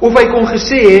 Of hy kon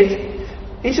gesê het,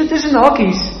 en so tussen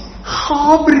hakies,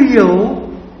 Gabriël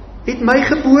het my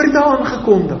geboorte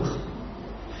aangekondig.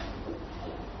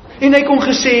 En hy kon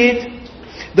gesê het,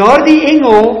 daardie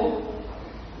engel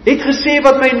het gesê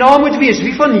wat my naam moet wees.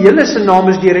 Wie van julle se naam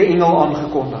is deur 'n engel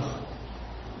aangekondig?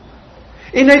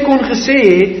 En hy kon gesê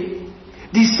het,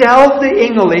 dieselfde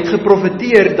engel het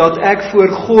geprofeteer dat ek voor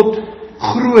God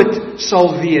groot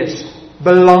sal wees.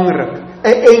 Belangrik.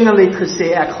 'n Engel het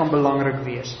gesê ek gaan belangrik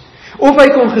wees. Of hy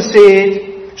kon gesê het,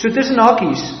 so tussen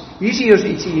hakies, hier is hier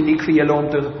iets uniek vir julle om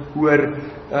te hoor,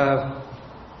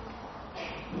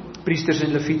 priesters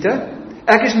en leviete.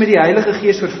 Ek is met die Heilige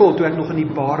Gees vervul toe ek nog in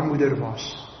die baarmoeder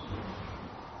was.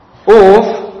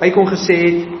 Of hy kon gesê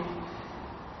het,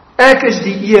 ek is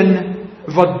die een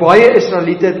wat baie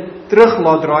Israeliete terug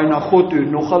laat draai na God toe,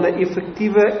 nogal 'n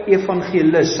effektiewe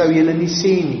evangelis, sou julle nie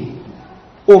sê nie.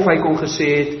 Of hy kon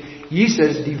gesê het,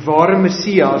 Jesus, die ware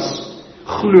Messias,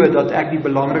 glo dat ek die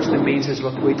belangrikste mens is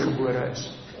wat ooit gebore is.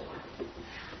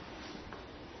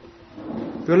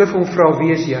 Toe hulle vir hom vra,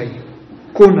 wie is jy?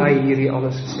 Kon hy hierdie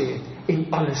alles gesê het, en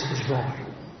alles is waar.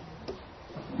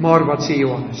 Maar wat sê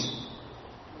Johannes?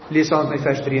 Lees aan my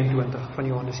vers 23 van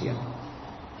Johannes 1.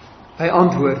 Hy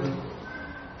antwoord,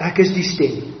 ek is die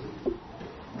stem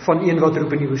van een wat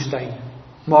roep in die woestyn,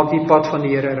 maak die pad van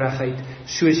die Here reguit,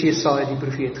 soos Jesaja die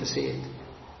profeet gesê het.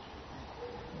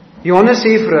 Johannes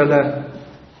sê vir hulle,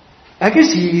 ek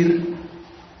is hier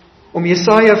om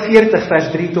Jesaja 40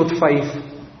 vers 3 tot 5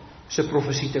 se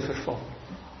profesie te vervul.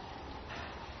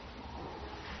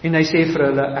 En hy sê vir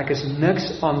hulle, ek is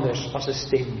niks anders as 'n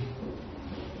stem nie.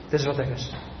 Dis wat ek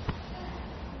is.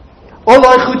 Al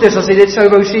daai goed is, as hy dit sou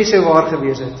wou sê, sou waar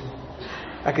gewees het.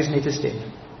 Ek is net 'n stem.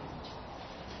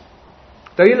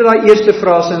 Onthou julle daai eerste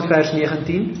frase in vers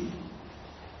 19?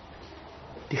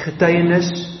 Die getuienis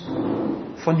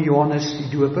van Johannes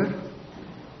die Doper.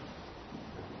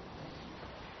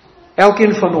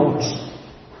 Elkeen van ons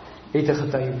het 'n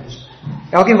getuienis.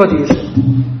 Elkeen wat hier sit,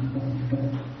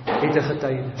 het 'n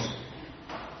getuienis.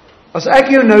 As ek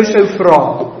jou nou sou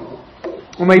vra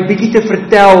om my bietjie te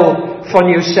vertel van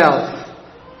jouself,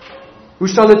 hoe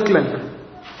sal dit klink?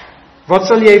 Wat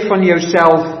sal jy van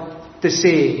jouself te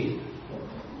sê hê?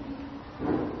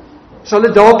 Sal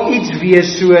dit dalk iets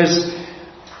wees soos,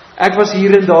 ek was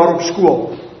hier en daar op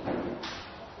skool.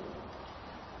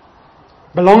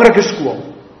 Belangrike skool.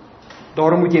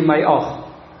 Daarom moet jy my ag.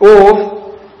 Of,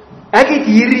 ek het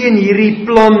hierdie en hierdie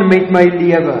plan met my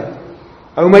lewe.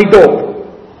 Hou my dop.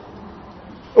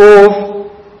 Of,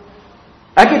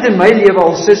 ek het in my lewe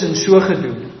al sis en so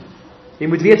gedoen. Jy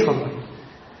moet weet van my.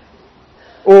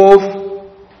 Of,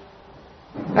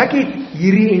 ek het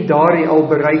hierdie en daardie al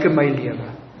bereik in my lewe.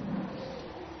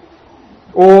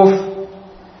 Of,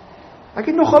 ek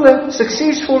het nogal 'n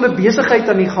suksesvolle besigheid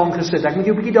aan die gang gesit. Ek moet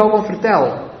jou 'n bietjie daarvan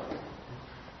vertel.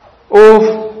 Of,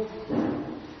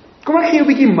 kom ek gee jou 'n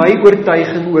bietjie my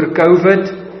oortuiging oor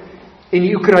COVID en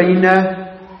die Oekraïne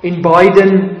en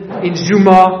Biden en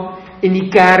Zuma en die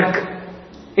kerk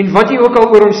en wat jy ook al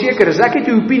oor onseker is. Ek het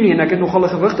 'n opinie en ek het nogal 'n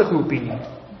gewigtige opinie.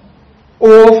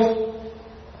 Of,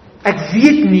 ek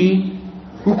weet nie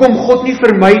hoekom God nie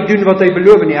vir my doen wat hy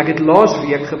beloof nie. Ek het laas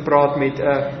week gepraat met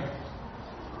 'n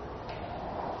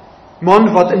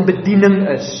man wat in bediening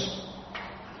is,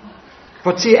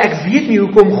 wat sê, ek weet nie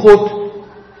hoekom God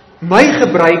my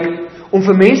gebruik om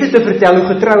vir mense te vertel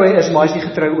hoe getrou hy is, maar hy is nie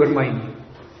getrou oor my nie.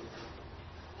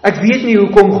 Ek weet nie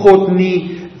hoekom God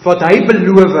nie wat hy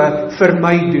beloof vir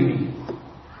my doen nie.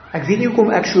 Ek weet nie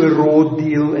hoekom ek so 'n raw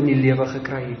deal in die lewe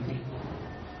gekry het nie.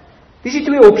 Dis die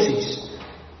twee opsies.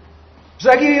 As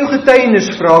ek jou getuienis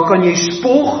vra, kan jy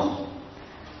spog,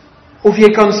 of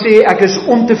jy kan sê, ek is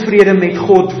ontevrede met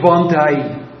God, want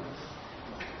hy.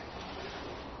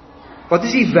 Wat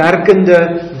is die werkende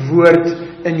woord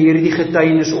in hierdie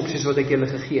getuienis opsies wat ek julle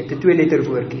gegee het? 'n 2-letter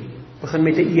woordjie. Begin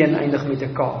met 'n E en eindig met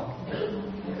 'n K.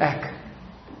 Ek.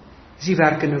 Dis die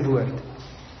werkende woord.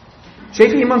 Sê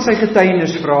vir iemand sy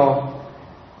getuienis vra,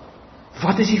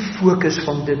 wat is die fokus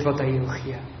van dit wat hy jou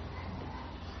gee?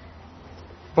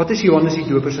 Wat is Johannes die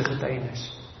Doper se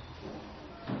getuienis?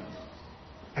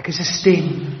 Ek is 'n stem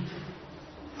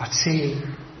wat sê,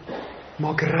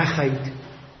 maak reguit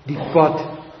die pad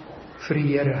vir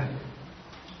die Here.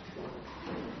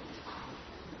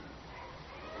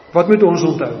 Wat moet ons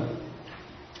onthou?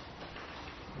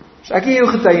 As ek jou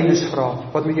getuienis vra,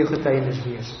 wat moet jou getuienis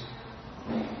wees?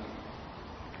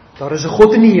 Daar is 'n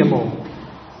God in die hemel,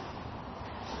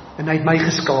 en hy het my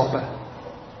geskape,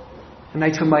 en hy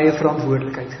het vir my 'n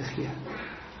verantwoordelikheid gegee.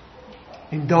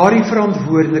 En daardie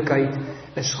verantwoordelikheid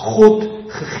is God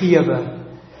gegewe,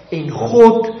 en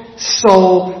God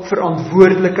sal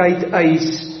verantwoordelikheid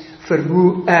eis vir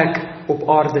hoe ek op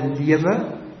aarde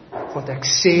lewe, wat ek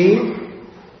sê,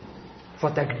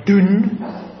 wat ek doen,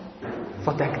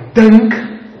 wat ek dink,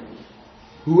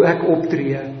 hoe ek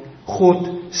optree. God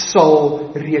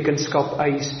sal rekenskap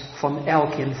eis van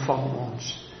elkeen van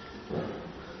ons.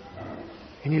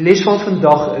 En die les van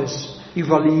vandag is,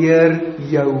 evalueer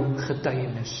jou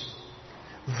getuienis.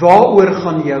 Waaroor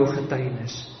gaan jou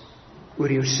getuienis?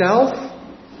 Oor jouself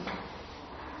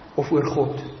of oor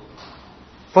God?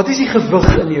 Wat is die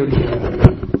gewig in jou lewe?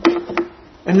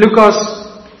 In Lukas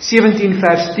 17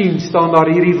 vers 10 staan daar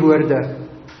hierdie woorde.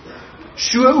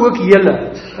 So ook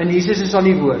julle, en Jesus is aan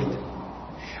die woord.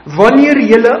 Wanneer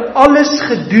julle alles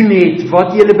gedoen het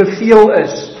wat julle beveel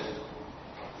is,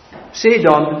 sê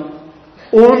dan,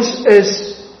 ons is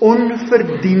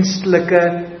onverdienstelike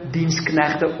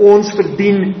diensknegte. Ons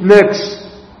verdien niks,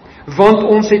 want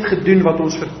ons het gedoen wat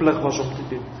ons verplig was om te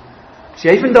doen. As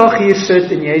jy vandag hier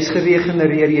sit en jy is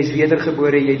geregenereer, jy is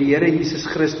wedergebore, jy het die Here Jesus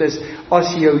Christus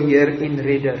as jou Heer en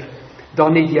Redder,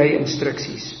 dan het jy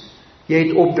instruksies. Jy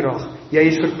het opdrag, jy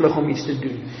is verplig om iets te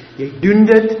doen. Jy doen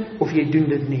dit of jy doen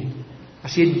dit nie.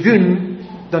 As jy doen,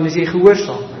 dan is jy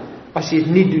gehoorsaam. As jy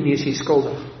dit nie doen nie, is jy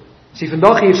skuldig. As jy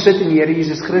vandag hier sit en die Here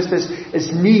Jesus Christus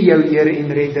is nie jou Heer en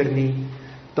Redder nie,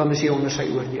 dan is jy onder sy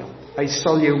oordeel. Hy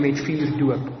sal jou met vuur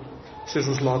doop, soos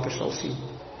ons later sal sien.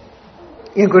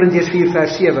 1 Korintiërs 4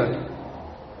 vers 7.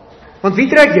 Want wie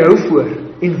trek jou voor?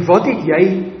 En wat het jy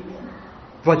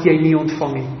wat jy nie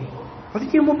ontvang het nie? Wat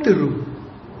het jy om op te roem?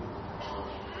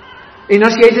 En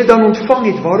as jy dit dan ontvang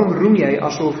het, waarom roem jy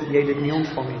asof jy dit nie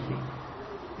ontvang het nie?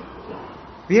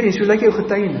 Weereens, hoe lyk jou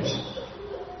getuienis?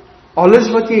 Alles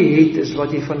wat jy het, is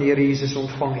wat jy van die Here Jesus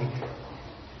ontvang het.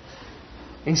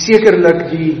 En sekerlik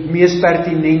die mees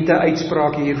pertinente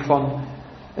uitspraak hiervan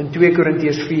in 2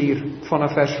 Korintiërs 4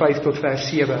 vanaf vers 5 tot vers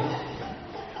 7.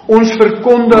 Ons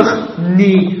verkondig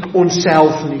nie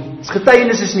onsself nie. Ons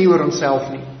getuienis is nie oor onsself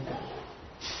nie.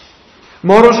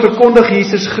 Maar ons verkondig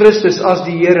Jesus Christus as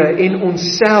die Here en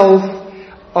onsself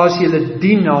as julle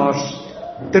dienaars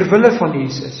ter wille van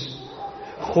Jesus.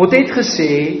 God het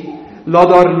gesê,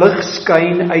 laat daar lig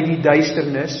skyn uit die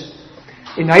duisternis,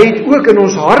 en hy het ook in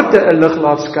ons harte 'n lig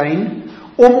laat skyn,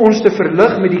 om ons te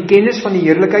verlig met die kennis van die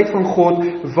heerlikheid van God,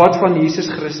 wat van Jesus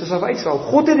Christus af uitstraal.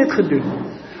 God het dit gedoen.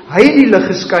 Hy het die lig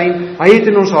geskyn, hy het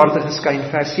in ons harte geskyn,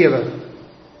 vers 7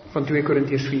 van 2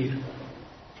 Korintiërs 4.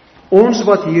 Ons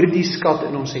wat hierdie skat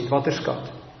in ons het, watter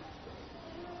skat?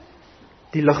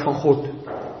 Die lig van God,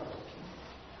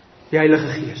 die Heilige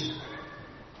Gees.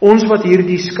 Ons wat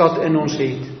hierdie skat in ons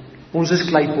het, ons is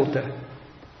kleipotte,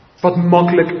 wat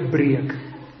maklik breek.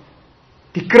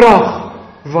 Die krag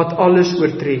wat alles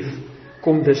oortref,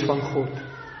 kom dus van God,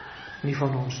 nie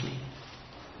van ons nie.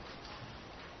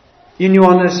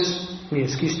 Johannes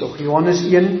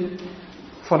 1,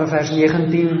 vanaf vers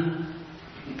 19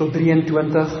 tot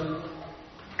 23,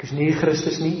 ek is nie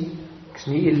Christus nie, ek is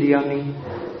nie Elia nie,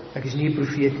 ek is nie 'n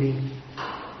profeet nie,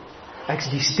 ek is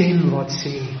die stem wat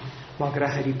sê, maak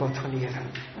reg uit die pad van die Here.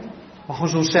 Mag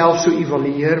ons onsself so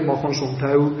evalueer, mag ons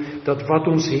onthou, dat wat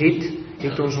ons het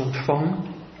ons ontvang,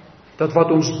 dat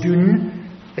wat ons doen,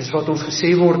 is wat ons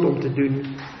gesê word om te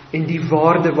doen, en die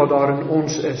waarde wat daar in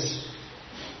ons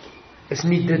is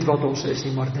nie dit wat ons is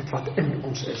nie, maar dit wat in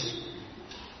ons is,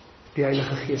 die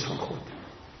Heilige Gees van God.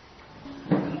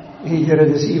 Here,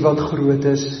 dis U wat groot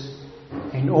is,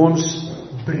 en ons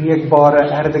breekbare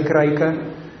erdekruike,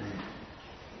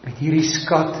 met hierdie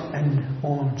skat in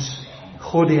ons,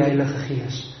 God die Heilige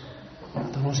Gees,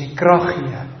 dat ons die krag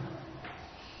gee,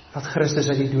 wat Christus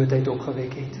uit die dood uit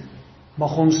opgewek het.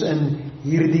 Mag ons in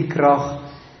hierdie krag,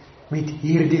 met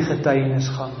hierdie getuienis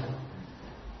gaan,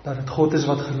 dat dit God is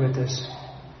wat groot is,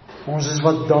 ons is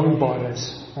wat dankbaar is,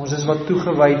 ons is wat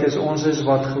toegewyd is, ons is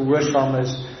wat gehoorsaam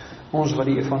is, ons wat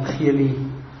die evangelie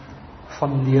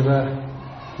van lewe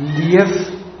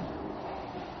leef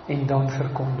en dan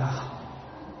verkondig.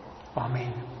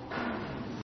 Amen.